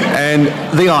 And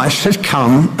the ice has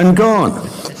come and gone.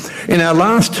 In our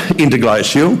last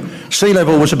interglacial, sea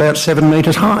level was about 7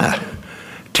 metres higher.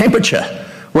 Temperature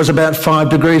was about 5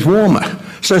 degrees warmer.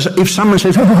 So if someone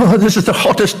says, oh, this is the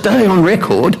hottest day on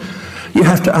record, you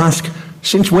have to ask,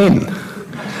 since when?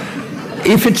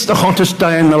 If it's the hottest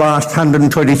day in the last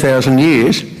 120,000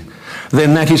 years,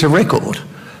 then that is a record.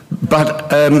 But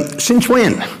since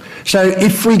when? So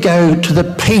if we go to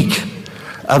the peak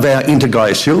of our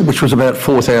interglacial, which was about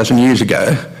 4,000 years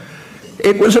ago,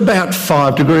 it was about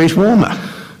 5 degrees warmer.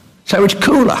 So it's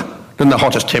cooler than the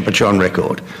hottest temperature on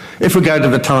record. If we go to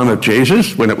the time of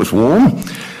Jesus, when it was warm,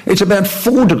 it's about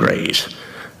 4 degrees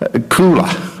cooler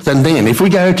than then. If we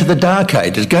go to the Dark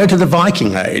Ages, go to the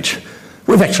Viking Age,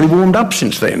 we've actually warmed up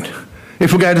since then.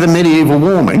 If we go to the medieval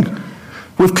warming,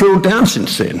 we've cooled down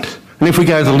since then. And if we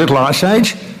go to the Little Ice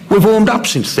Age, we've warmed up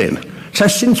since then. So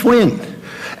since when?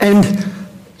 And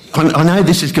I know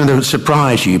this is going to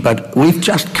surprise you, but we've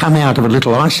just come out of a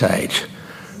Little Ice Age.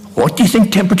 What do you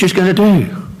think temperature's going to do?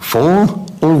 Fall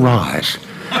or rise?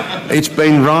 It's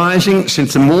been rising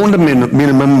since the Maunder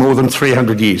minimum more than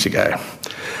 300 years ago.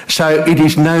 So it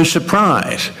is no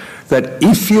surprise that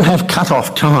if you have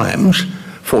cut-off times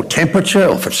for temperature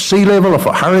or for sea level or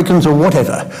for hurricanes or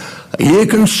whatever, you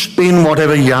can spin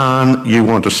whatever yarn you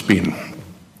want to spin.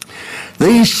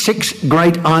 These 6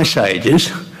 great ice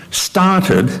ages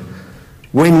started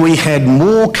when we had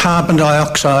more carbon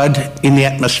dioxide in the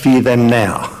atmosphere than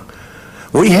now.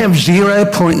 We have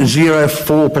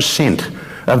 0.04%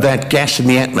 of that gas in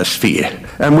the atmosphere,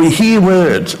 and we hear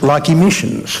words like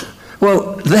emissions.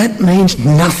 Well, that means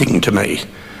nothing to me,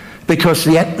 because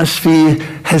the atmosphere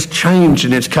has changed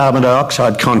in its carbon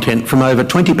dioxide content from over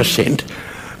 20%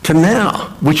 to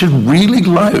now, which is really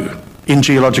low in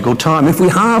geological time. If we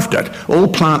halved it, all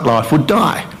plant life would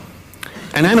die,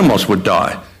 and animals would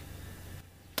die.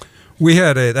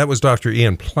 That was Dr.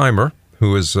 Ian Plimer,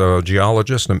 who is a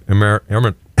geologist and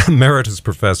emeritus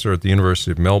professor at the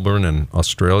University of Melbourne in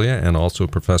Australia, and also a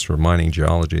professor of mining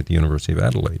geology at the University of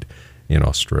Adelaide in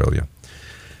Australia.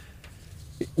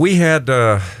 We had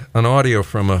an audio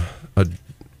from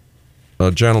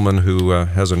a gentleman who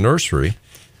has a nursery,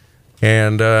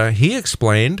 and he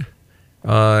explained,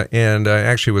 and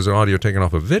actually was an audio taken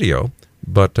off a video,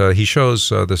 But he shows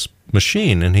this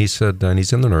machine, and he said, and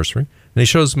he's in the nursery, and he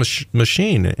shows the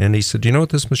machine, and he said, do you know what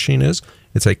this machine is?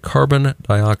 It's a carbon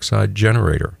dioxide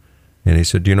generator. And he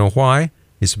said, do you know why?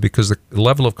 He said, because the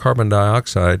level of carbon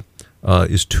dioxide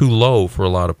is too low for a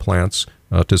lot of plants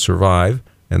to survive,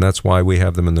 and that's why we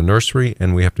have them in the nursery,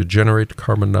 and we have to generate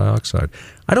carbon dioxide.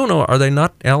 I don't know, are they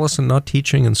not, Alison, not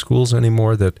teaching in schools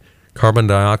anymore that carbon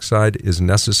dioxide is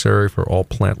necessary for all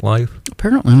plant life?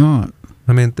 Apparently not.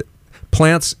 I mean,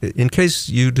 plants, in case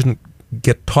you didn't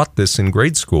get taught this in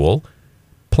grade school,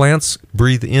 plants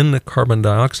breathe in the carbon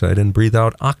dioxide and breathe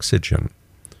out oxygen.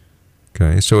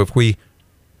 Okay, so if we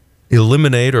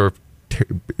eliminate or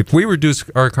if we reduce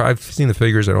our, I've seen the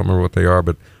figures, I don't remember what they are,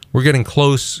 but we're getting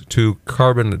close to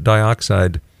carbon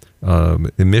dioxide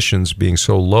emissions being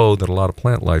so low that a lot of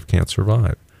plant life can't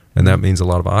survive. And that means a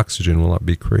lot of oxygen will not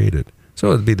be created. So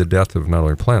it would be the death of not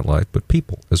only plant life, but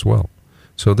people as well.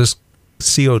 So this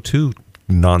CO2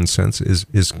 nonsense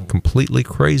is completely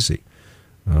crazy.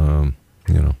 The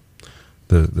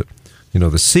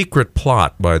secret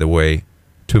plot, by the way,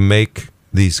 to make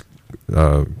these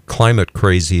climate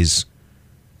crazies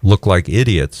look like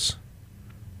idiots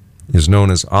is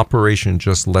known as Operation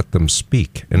Just Let Them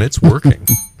Speak, and it's working.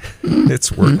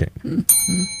 It's working.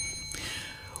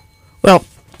 Well,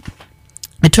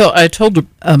 I told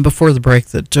before the break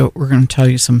that we're going to tell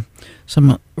you some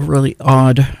really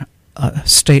odd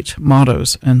state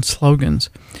mottos and slogans,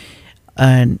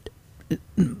 and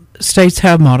states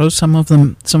have mottos. Some of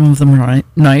them are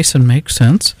nice and make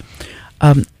sense.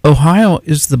 Ohio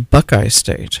is the Buckeye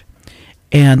state,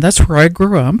 and that's where I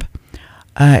grew up.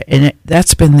 And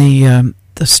that's been the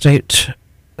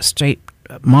state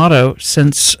motto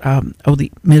since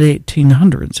the mid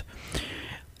 1800s.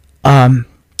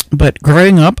 But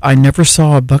growing up, I never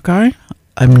saw a Buckeye.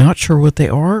 I'm not sure what they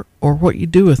are or what you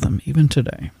do with them, even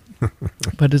today.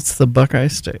 But it's the Buckeye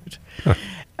state.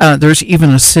 There's even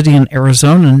a city in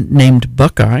Arizona named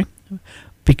Buckeye.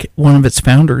 One of its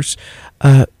founders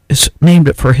is named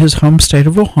it for his home state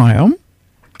of Ohio.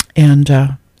 And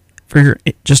for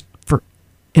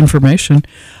information,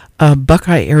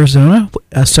 Buckeye, Arizona,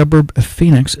 a suburb of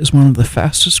Phoenix, is one of the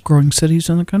fastest growing cities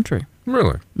in the country.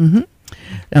 Really? Mm-hmm.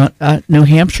 New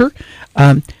Hampshire,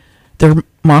 their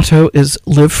motto is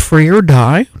 "Live Free or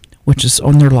Die," which is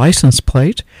on their license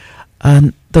plate.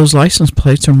 Those license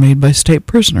plates are made by state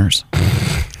prisoners.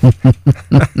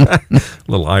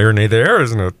 Little irony there,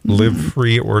 isn't it? Live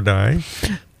free or die.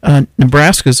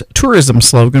 Nebraska's tourism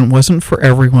slogan wasn't for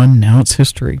everyone. Now it's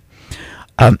history.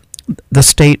 The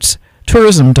state's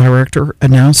tourism director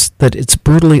announced that its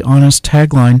brutally honest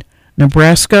tagline,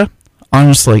 "Nebraska,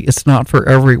 honestly, it's not for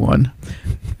everyone,"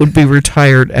 would be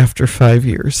retired after 5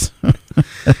 years.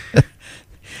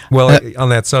 Well, on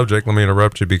that subject, let me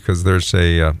interrupt you because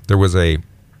there was a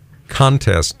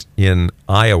contest in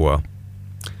Iowa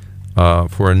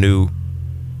for a new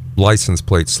license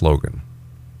plate slogan,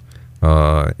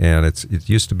 and it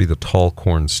used to be the Tall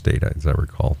Corn State, as I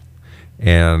recall,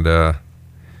 and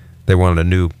they wanted a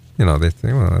new. They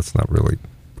think, well, that's not really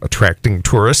attracting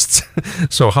tourists,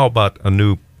 so how about a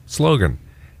new slogan?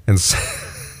 And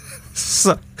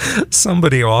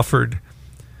somebody offered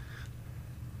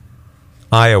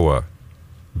Iowa,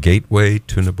 Gateway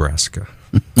to Nebraska.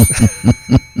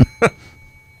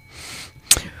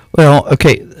 Well,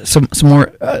 okay, some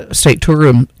more state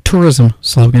tourism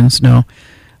slogans now.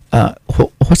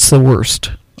 What's the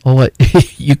worst? I'll let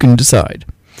you can decide.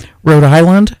 Rhode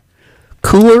Island,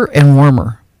 cooler and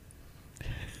warmer.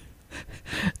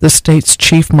 The state's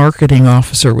chief marketing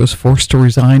officer was forced to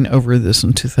resign over this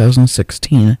in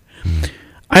 2016.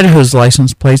 Idaho's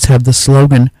license plates have the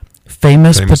slogan,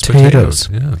 famous potatoes.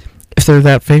 Yeah. If they're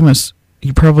that famous,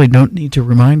 you probably don't need to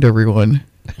remind everyone.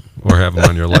 Or have them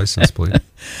on your license plate.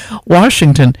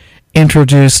 Washington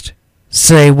introduced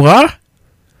Say What?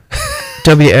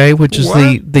 WA, which is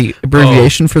the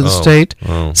abbreviation for the state.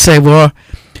 Say What?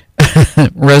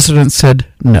 Residents said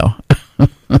no.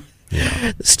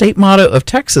 Yeah. The state motto of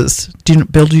Texas,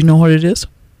 Bill, do you know what it is?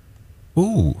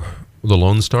 Ooh, the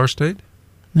Lone Star State?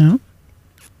 No.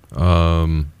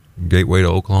 Gateway to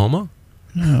Oklahoma?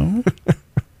 No.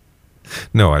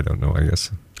 No, I don't know, I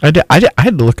guess. I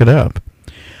had to look it up.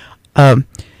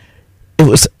 It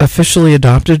was officially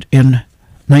adopted in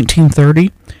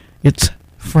 1930. It's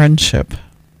friendship.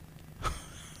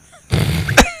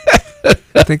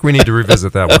 I think we need to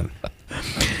revisit that one.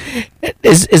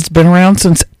 It's been around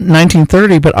since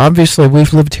 1930, but obviously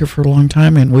we've lived here for a long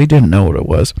time and we didn't know what it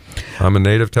was. I'm a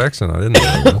native Texan. I didn't know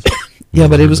what it was. Yeah,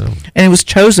 but it was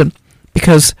chosen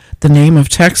because the name of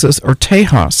Texas, or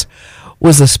Tejas,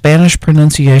 was the Spanish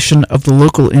pronunciation of the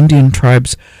local Indian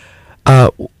tribes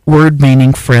word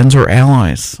meaning friends or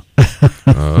allies.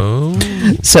 Oh.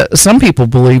 So some people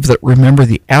believe that "Remember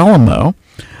the Alamo"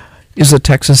 is a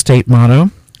Texas state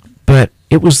motto, but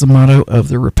it was the motto of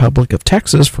the Republic of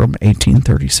Texas from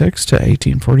 1836 to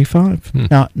 1845,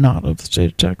 not of the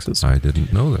state of Texas. I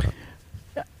didn't know that.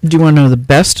 Do you want to know the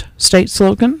best state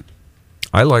slogan?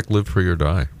 I like "Live Free or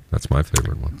Die." That's my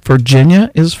favorite one.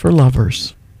 Virginia is for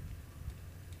lovers.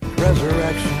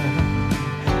 Resurrection.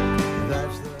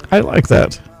 I like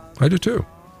that. I do too.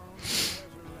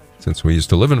 Since we used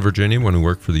to live in Virginia when we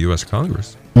worked for the U.S.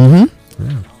 Congress. Mm-hmm.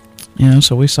 Yeah. Yeah,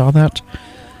 so we saw that.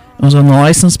 It was on the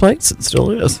license plates. It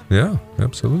still is. Yeah,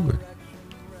 absolutely.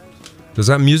 Does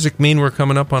that music mean we're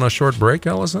coming up on a short break,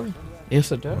 Alison?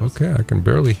 Yes, it does. Okay, I can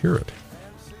barely hear it.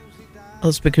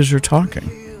 That's because you're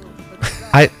talking.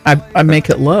 I make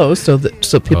it low so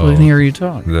people can hear you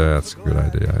talk. That's a good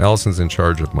idea. Allison's in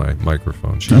charge of my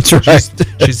microphone. That's right.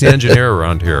 She's the engineer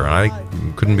around here. I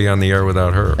couldn't be on the air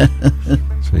without her.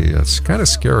 So yeah, it's kind of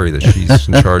scary that she's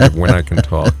in charge of when I can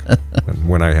talk and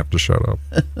when I have to shut up.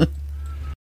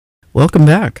 Welcome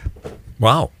back.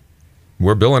 Wow.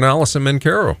 We're Bill and Alison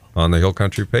Mencarow on the Hill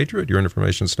Country Patriot, your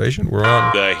information station. We're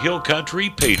on The Hill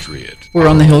Country Patriot. We're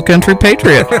on the Hill Country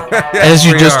Patriot, Yes,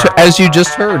 as you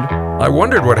just heard. I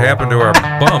wondered what happened to our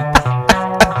bump.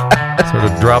 Sort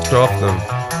of dropped off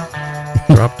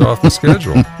the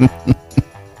schedule.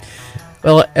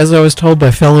 Well, as I was told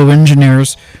by fellow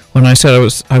engineers when I said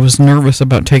I was nervous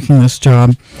about taking this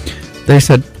job, they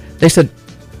said,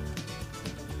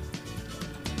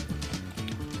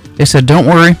 "Don't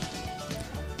worry.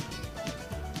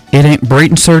 It ain't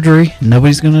brain surgery.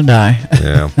 Nobody's going to die."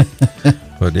 Yeah.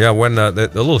 But yeah, when the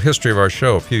little history of our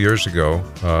show a few years ago,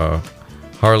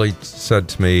 Harley said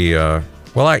to me,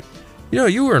 well,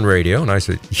 you were in radio. And I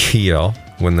said, yeah,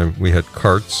 when we had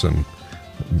carts and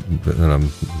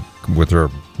with her,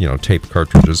 tape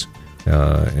cartridges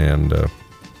and a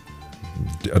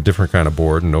different kind of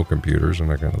board and no computers and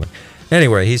that kind of thing.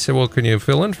 Anyway, he said, well, can you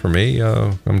fill in for me?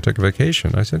 I'm going to take a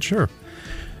vacation. I said, sure.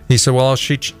 He said, well, I'll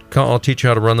teach you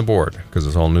how to run the board because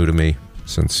it's all new to me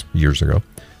since years ago.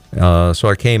 So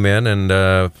I came in and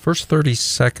first 30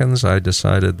 seconds, I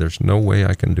decided there's no way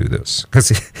I can do this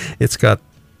because it's got,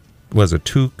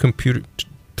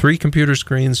 three computer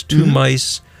screens, two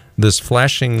mice, this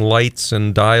flashing lights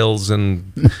and dials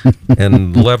and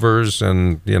levers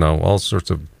and, all sorts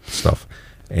of stuff.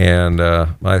 And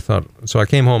I thought, so I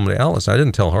came home to Alison. I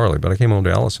didn't tell Harley, but I came home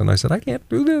to Alison. I said, I can't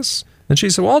do this. And she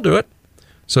said, well, I'll do it.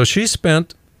 So she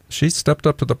stepped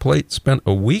up to the plate, spent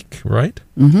a week, right?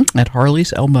 Mm-hmm. At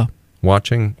Harley's elbow.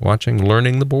 Watching,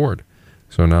 learning the board.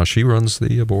 So now she runs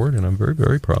the board, and I'm very,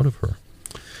 very proud of her.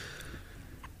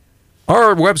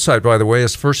 Our website, by the way,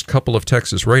 is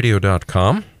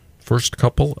firstcoupleoftexasradio.com.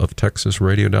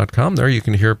 Firstcoupleoftexasradio.com. There you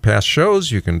can hear past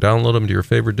shows. You can download them to your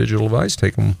favorite digital device.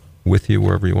 Take them with you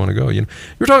wherever you want to go. You're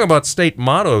talking about state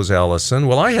mottos, Alison.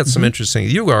 Well, I had some interesting.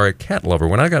 You are a cat lover.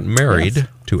 When I got married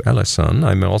to Alison,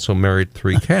 I also married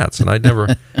 3 cats, and I'd never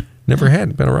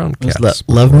had been around cats.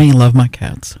 Love me, love my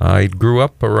cats. I grew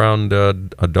up around a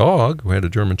dog. We had a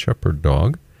German Shepherd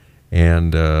dog,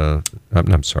 and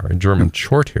I'm sorry, German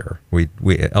Shorthair. We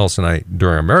Alison and I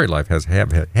during our married life have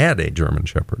had a German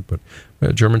Shepherd, but we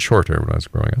had a German Shorthair when I was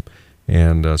growing up,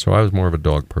 and so I was more of a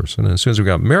dog person. And as soon as we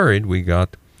got married, we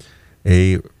got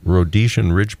a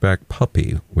Rhodesian Ridgeback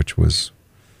puppy, which was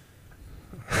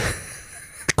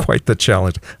quite the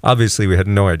challenge. Obviously, we had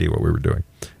no idea what we were doing.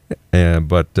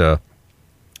 But how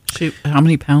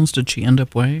many pounds did she end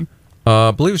up weighing? I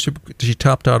believe she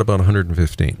topped out about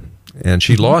 115. And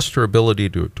she lost her ability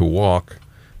to walk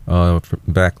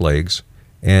back legs.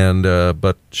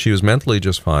 But she was mentally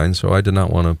just fine, so I did not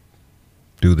want to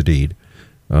do the deed.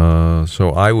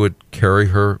 So I would carry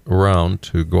her around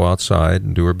to go outside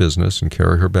and do her business and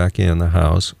carry her back in the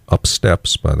house, up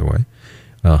steps, by the way,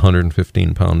 a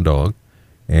 115-pound dog.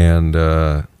 And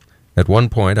at one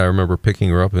point, I remember picking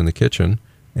her up in the kitchen,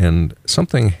 and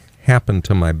something happened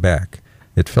to my back.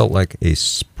 It felt like a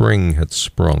spring had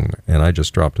sprung, and I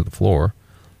just dropped to the floor.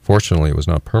 Fortunately, it was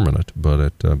not permanent, but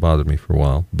it bothered me for a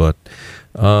while. But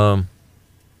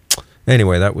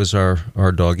anyway, that was our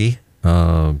doggie.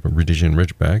 Rhodesian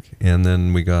Ridgeback, and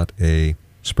then we got a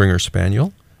Springer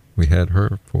Spaniel. We had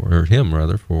him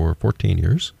for 14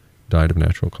 years, died of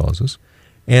natural causes.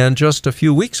 And just a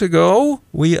few weeks ago,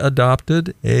 we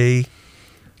adopted we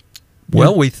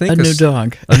think a new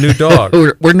dog. A new dog.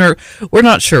 We're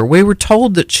not sure. We were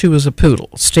told that she was a poodle,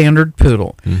 standard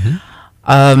poodle.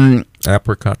 Mm-hmm.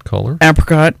 Apricot color.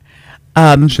 Apricot.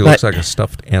 She looks like a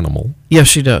stuffed animal. Yeah,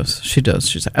 she does. She does.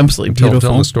 She's absolutely beautiful.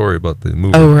 Tell the story about the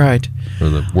mover. Oh, right. Or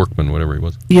the workman, whatever he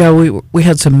was. Yeah, we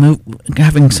had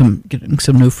getting some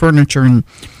new furniture, and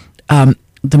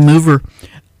the mover,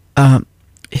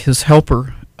 his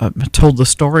helper, told the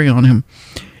story on him.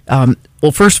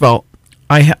 Well, first of all,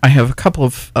 I have a couple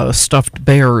of stuffed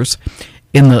bears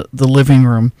in the living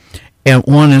room, and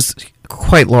one is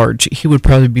quite large. He would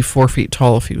probably be 4 feet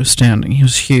tall if he was standing. He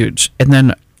was huge. And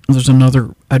then there's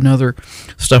another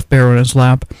stuffed bear on his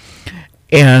lap,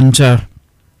 and there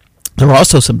were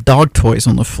also some dog toys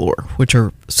on the floor, which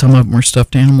are some of them were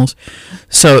stuffed animals.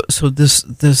 So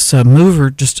this mover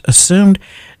just assumed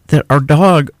that our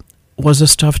dog was a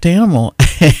stuffed animal,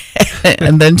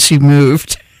 and then she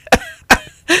moved.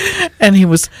 And he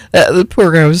was, the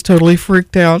poor guy was totally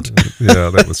freaked out. Yeah,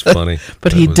 that was funny.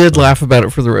 But he did laugh about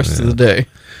it for the rest of the day.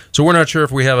 So we're not sure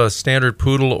if we have a standard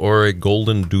poodle or a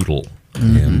golden doodle,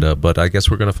 but I guess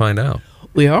we're going to find out.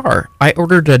 We are. I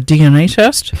ordered a DNA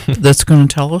test that's going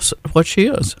to tell us what she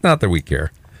is. Not that we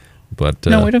care, but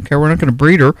no, we don't care. We're not going to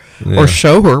breed her or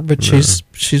show her, but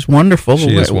she's wonderful.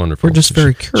 She is wonderful. We're just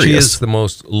very curious. She is the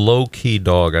most low-key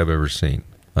dog I've ever seen.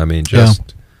 I mean, she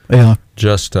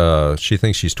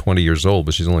thinks she's 20 years old,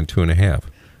 but she's only 2.5.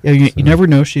 Yeah, you never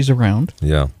know she's around.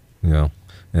 Yeah,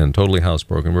 and totally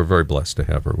housebroken. We're very blessed to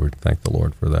have her. We thank the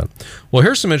Lord for that. Well,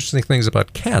 here's some interesting things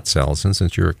about cats, Alison,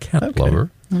 since you're a cat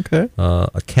lover. Okay.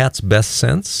 A cat's best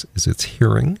sense is its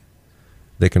hearing.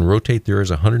 They can rotate their ears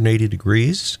 180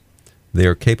 degrees. They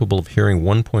are capable of hearing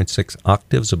 1.6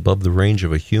 octaves above the range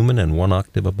of a human and 1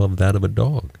 octave above that of a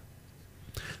dog.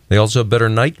 They also have better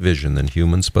night vision than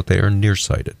humans, but they are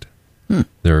nearsighted.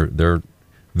 Their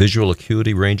visual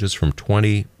acuity ranges from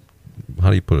 20, how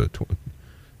do you put it,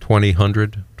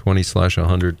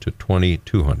 20/100 to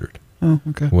 2200. Oh,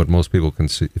 okay. What most people can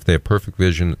see, if they have perfect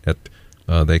vision,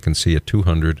 they can see at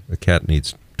 200. A cat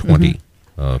needs 20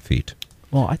 feet.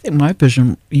 Well, I think my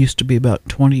vision used to be about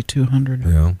 2200.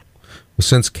 Yeah. Well,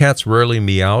 since cats rarely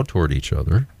meow toward each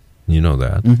other, you know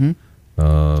that.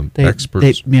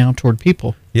 Experts they meow toward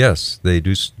people. Yes, they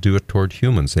do it toward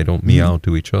humans. They don't meow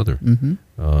to each other.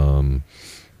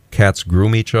 Cats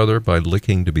groom each other by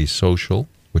licking to be social,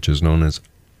 which is known as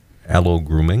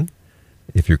allo-grooming.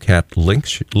 If your cat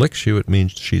licks you, it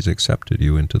means she's accepted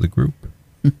you into the group.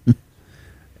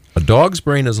 A dog's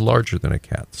brain is larger than a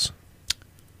cat's,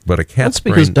 but a cat's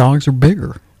brain... That's because dogs are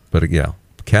bigger. But yeah,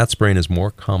 cat's brain is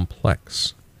more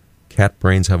complex. Cat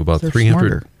brains have about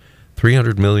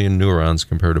 300 million neurons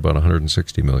compared to about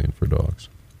 160 million for dogs.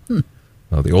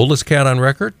 The oldest cat on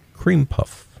record, Cream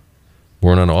Puff.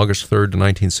 Born on August 3rd,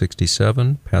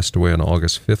 1967, passed away on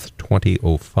August 5th,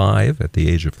 2005, at the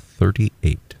age of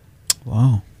 38.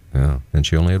 Wow. Yeah, and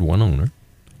she only had one owner.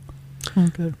 Oh,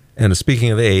 good. And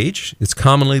speaking of age, it's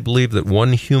commonly believed that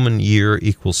 1 human year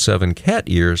equals 7 cat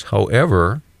years.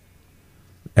 However,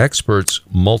 experts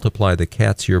multiply the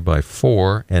cat's year by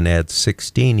 4 and add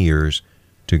 16 years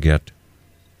to get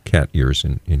cat years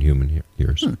in human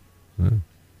years.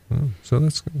 So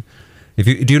that's good.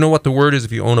 Do you know what the word is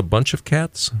if you own a bunch of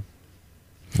cats?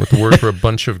 What the word for a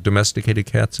bunch of domesticated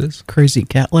cats is? Crazy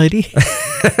cat lady.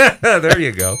 There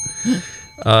you go.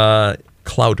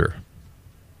 Clowder.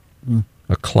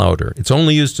 A clowder. It's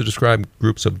only used to describe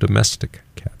groups of domestic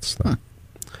cats, though.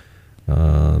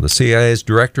 The CIA's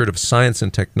Directorate of Science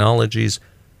and Technologies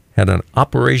had an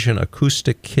Operation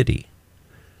Acoustic Kitty.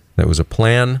 That was a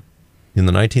plan in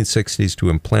the 1960s to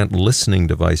implant listening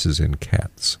devices in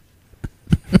cats.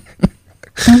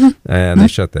 And they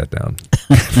shut that down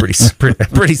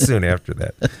pretty soon after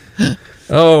that.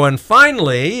 Oh, and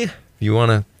finally, if you want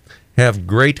to have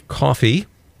great coffee,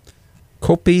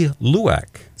 Kopi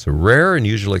Luwak. It's a rare and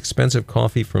usually expensive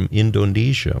coffee from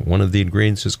Indonesia. One of the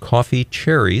ingredients is coffee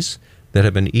cherries that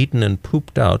have been eaten and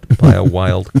pooped out by a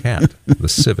wild cat, the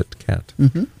civet cat.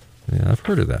 Yeah, I've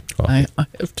heard of that coffee. I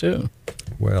have too.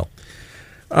 Well,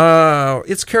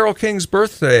 it's Carole King's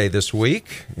birthday this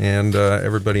week, and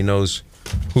everybody knows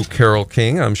who Carole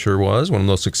King, I'm sure, was. One of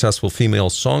the most successful female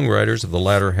songwriters of the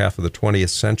latter half of the 20th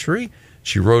century.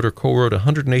 She wrote or co-wrote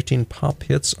 118 pop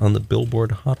hits on the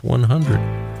Billboard Hot 100.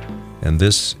 And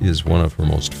this is one of her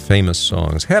most famous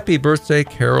songs. Happy birthday,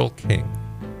 Carole King.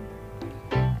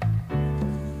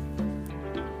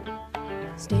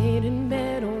 Stayed in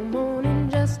bed all morning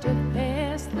just to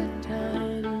pass the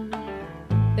time.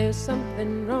 There's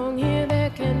something wrong here, there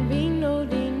can be no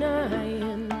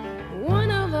denying.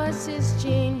 One of us is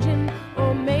changing,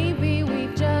 or maybe we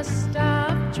just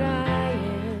stopped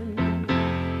trying.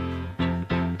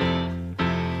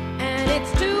 And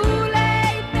it's too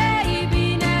late,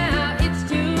 baby, now it's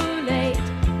too late.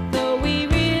 Though we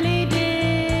really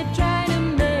did try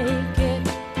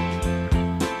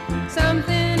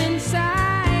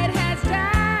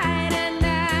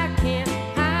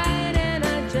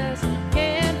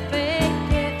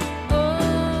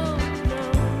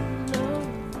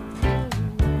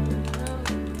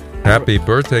Happy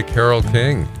birthday, Carol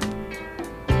King.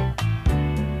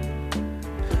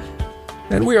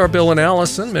 And we are Bill and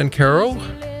Alison Mencarow.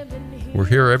 We're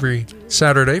here every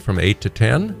Saturday from 8 to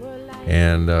 10.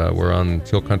 And we're on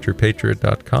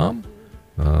tealcountrypatriot.com.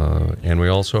 And we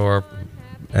also are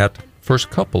at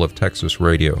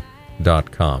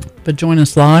firstcoupleoftexasradio.com. But join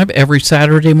us live every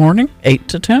Saturday morning, 8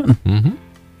 to 10. Mm-hmm.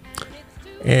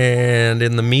 And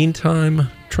in the meantime,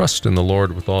 trust in the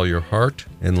Lord with all your heart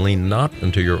and lean not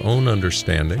unto your own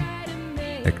understanding.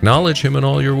 Acknowledge him in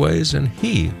all your ways, and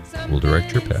he will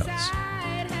direct your paths.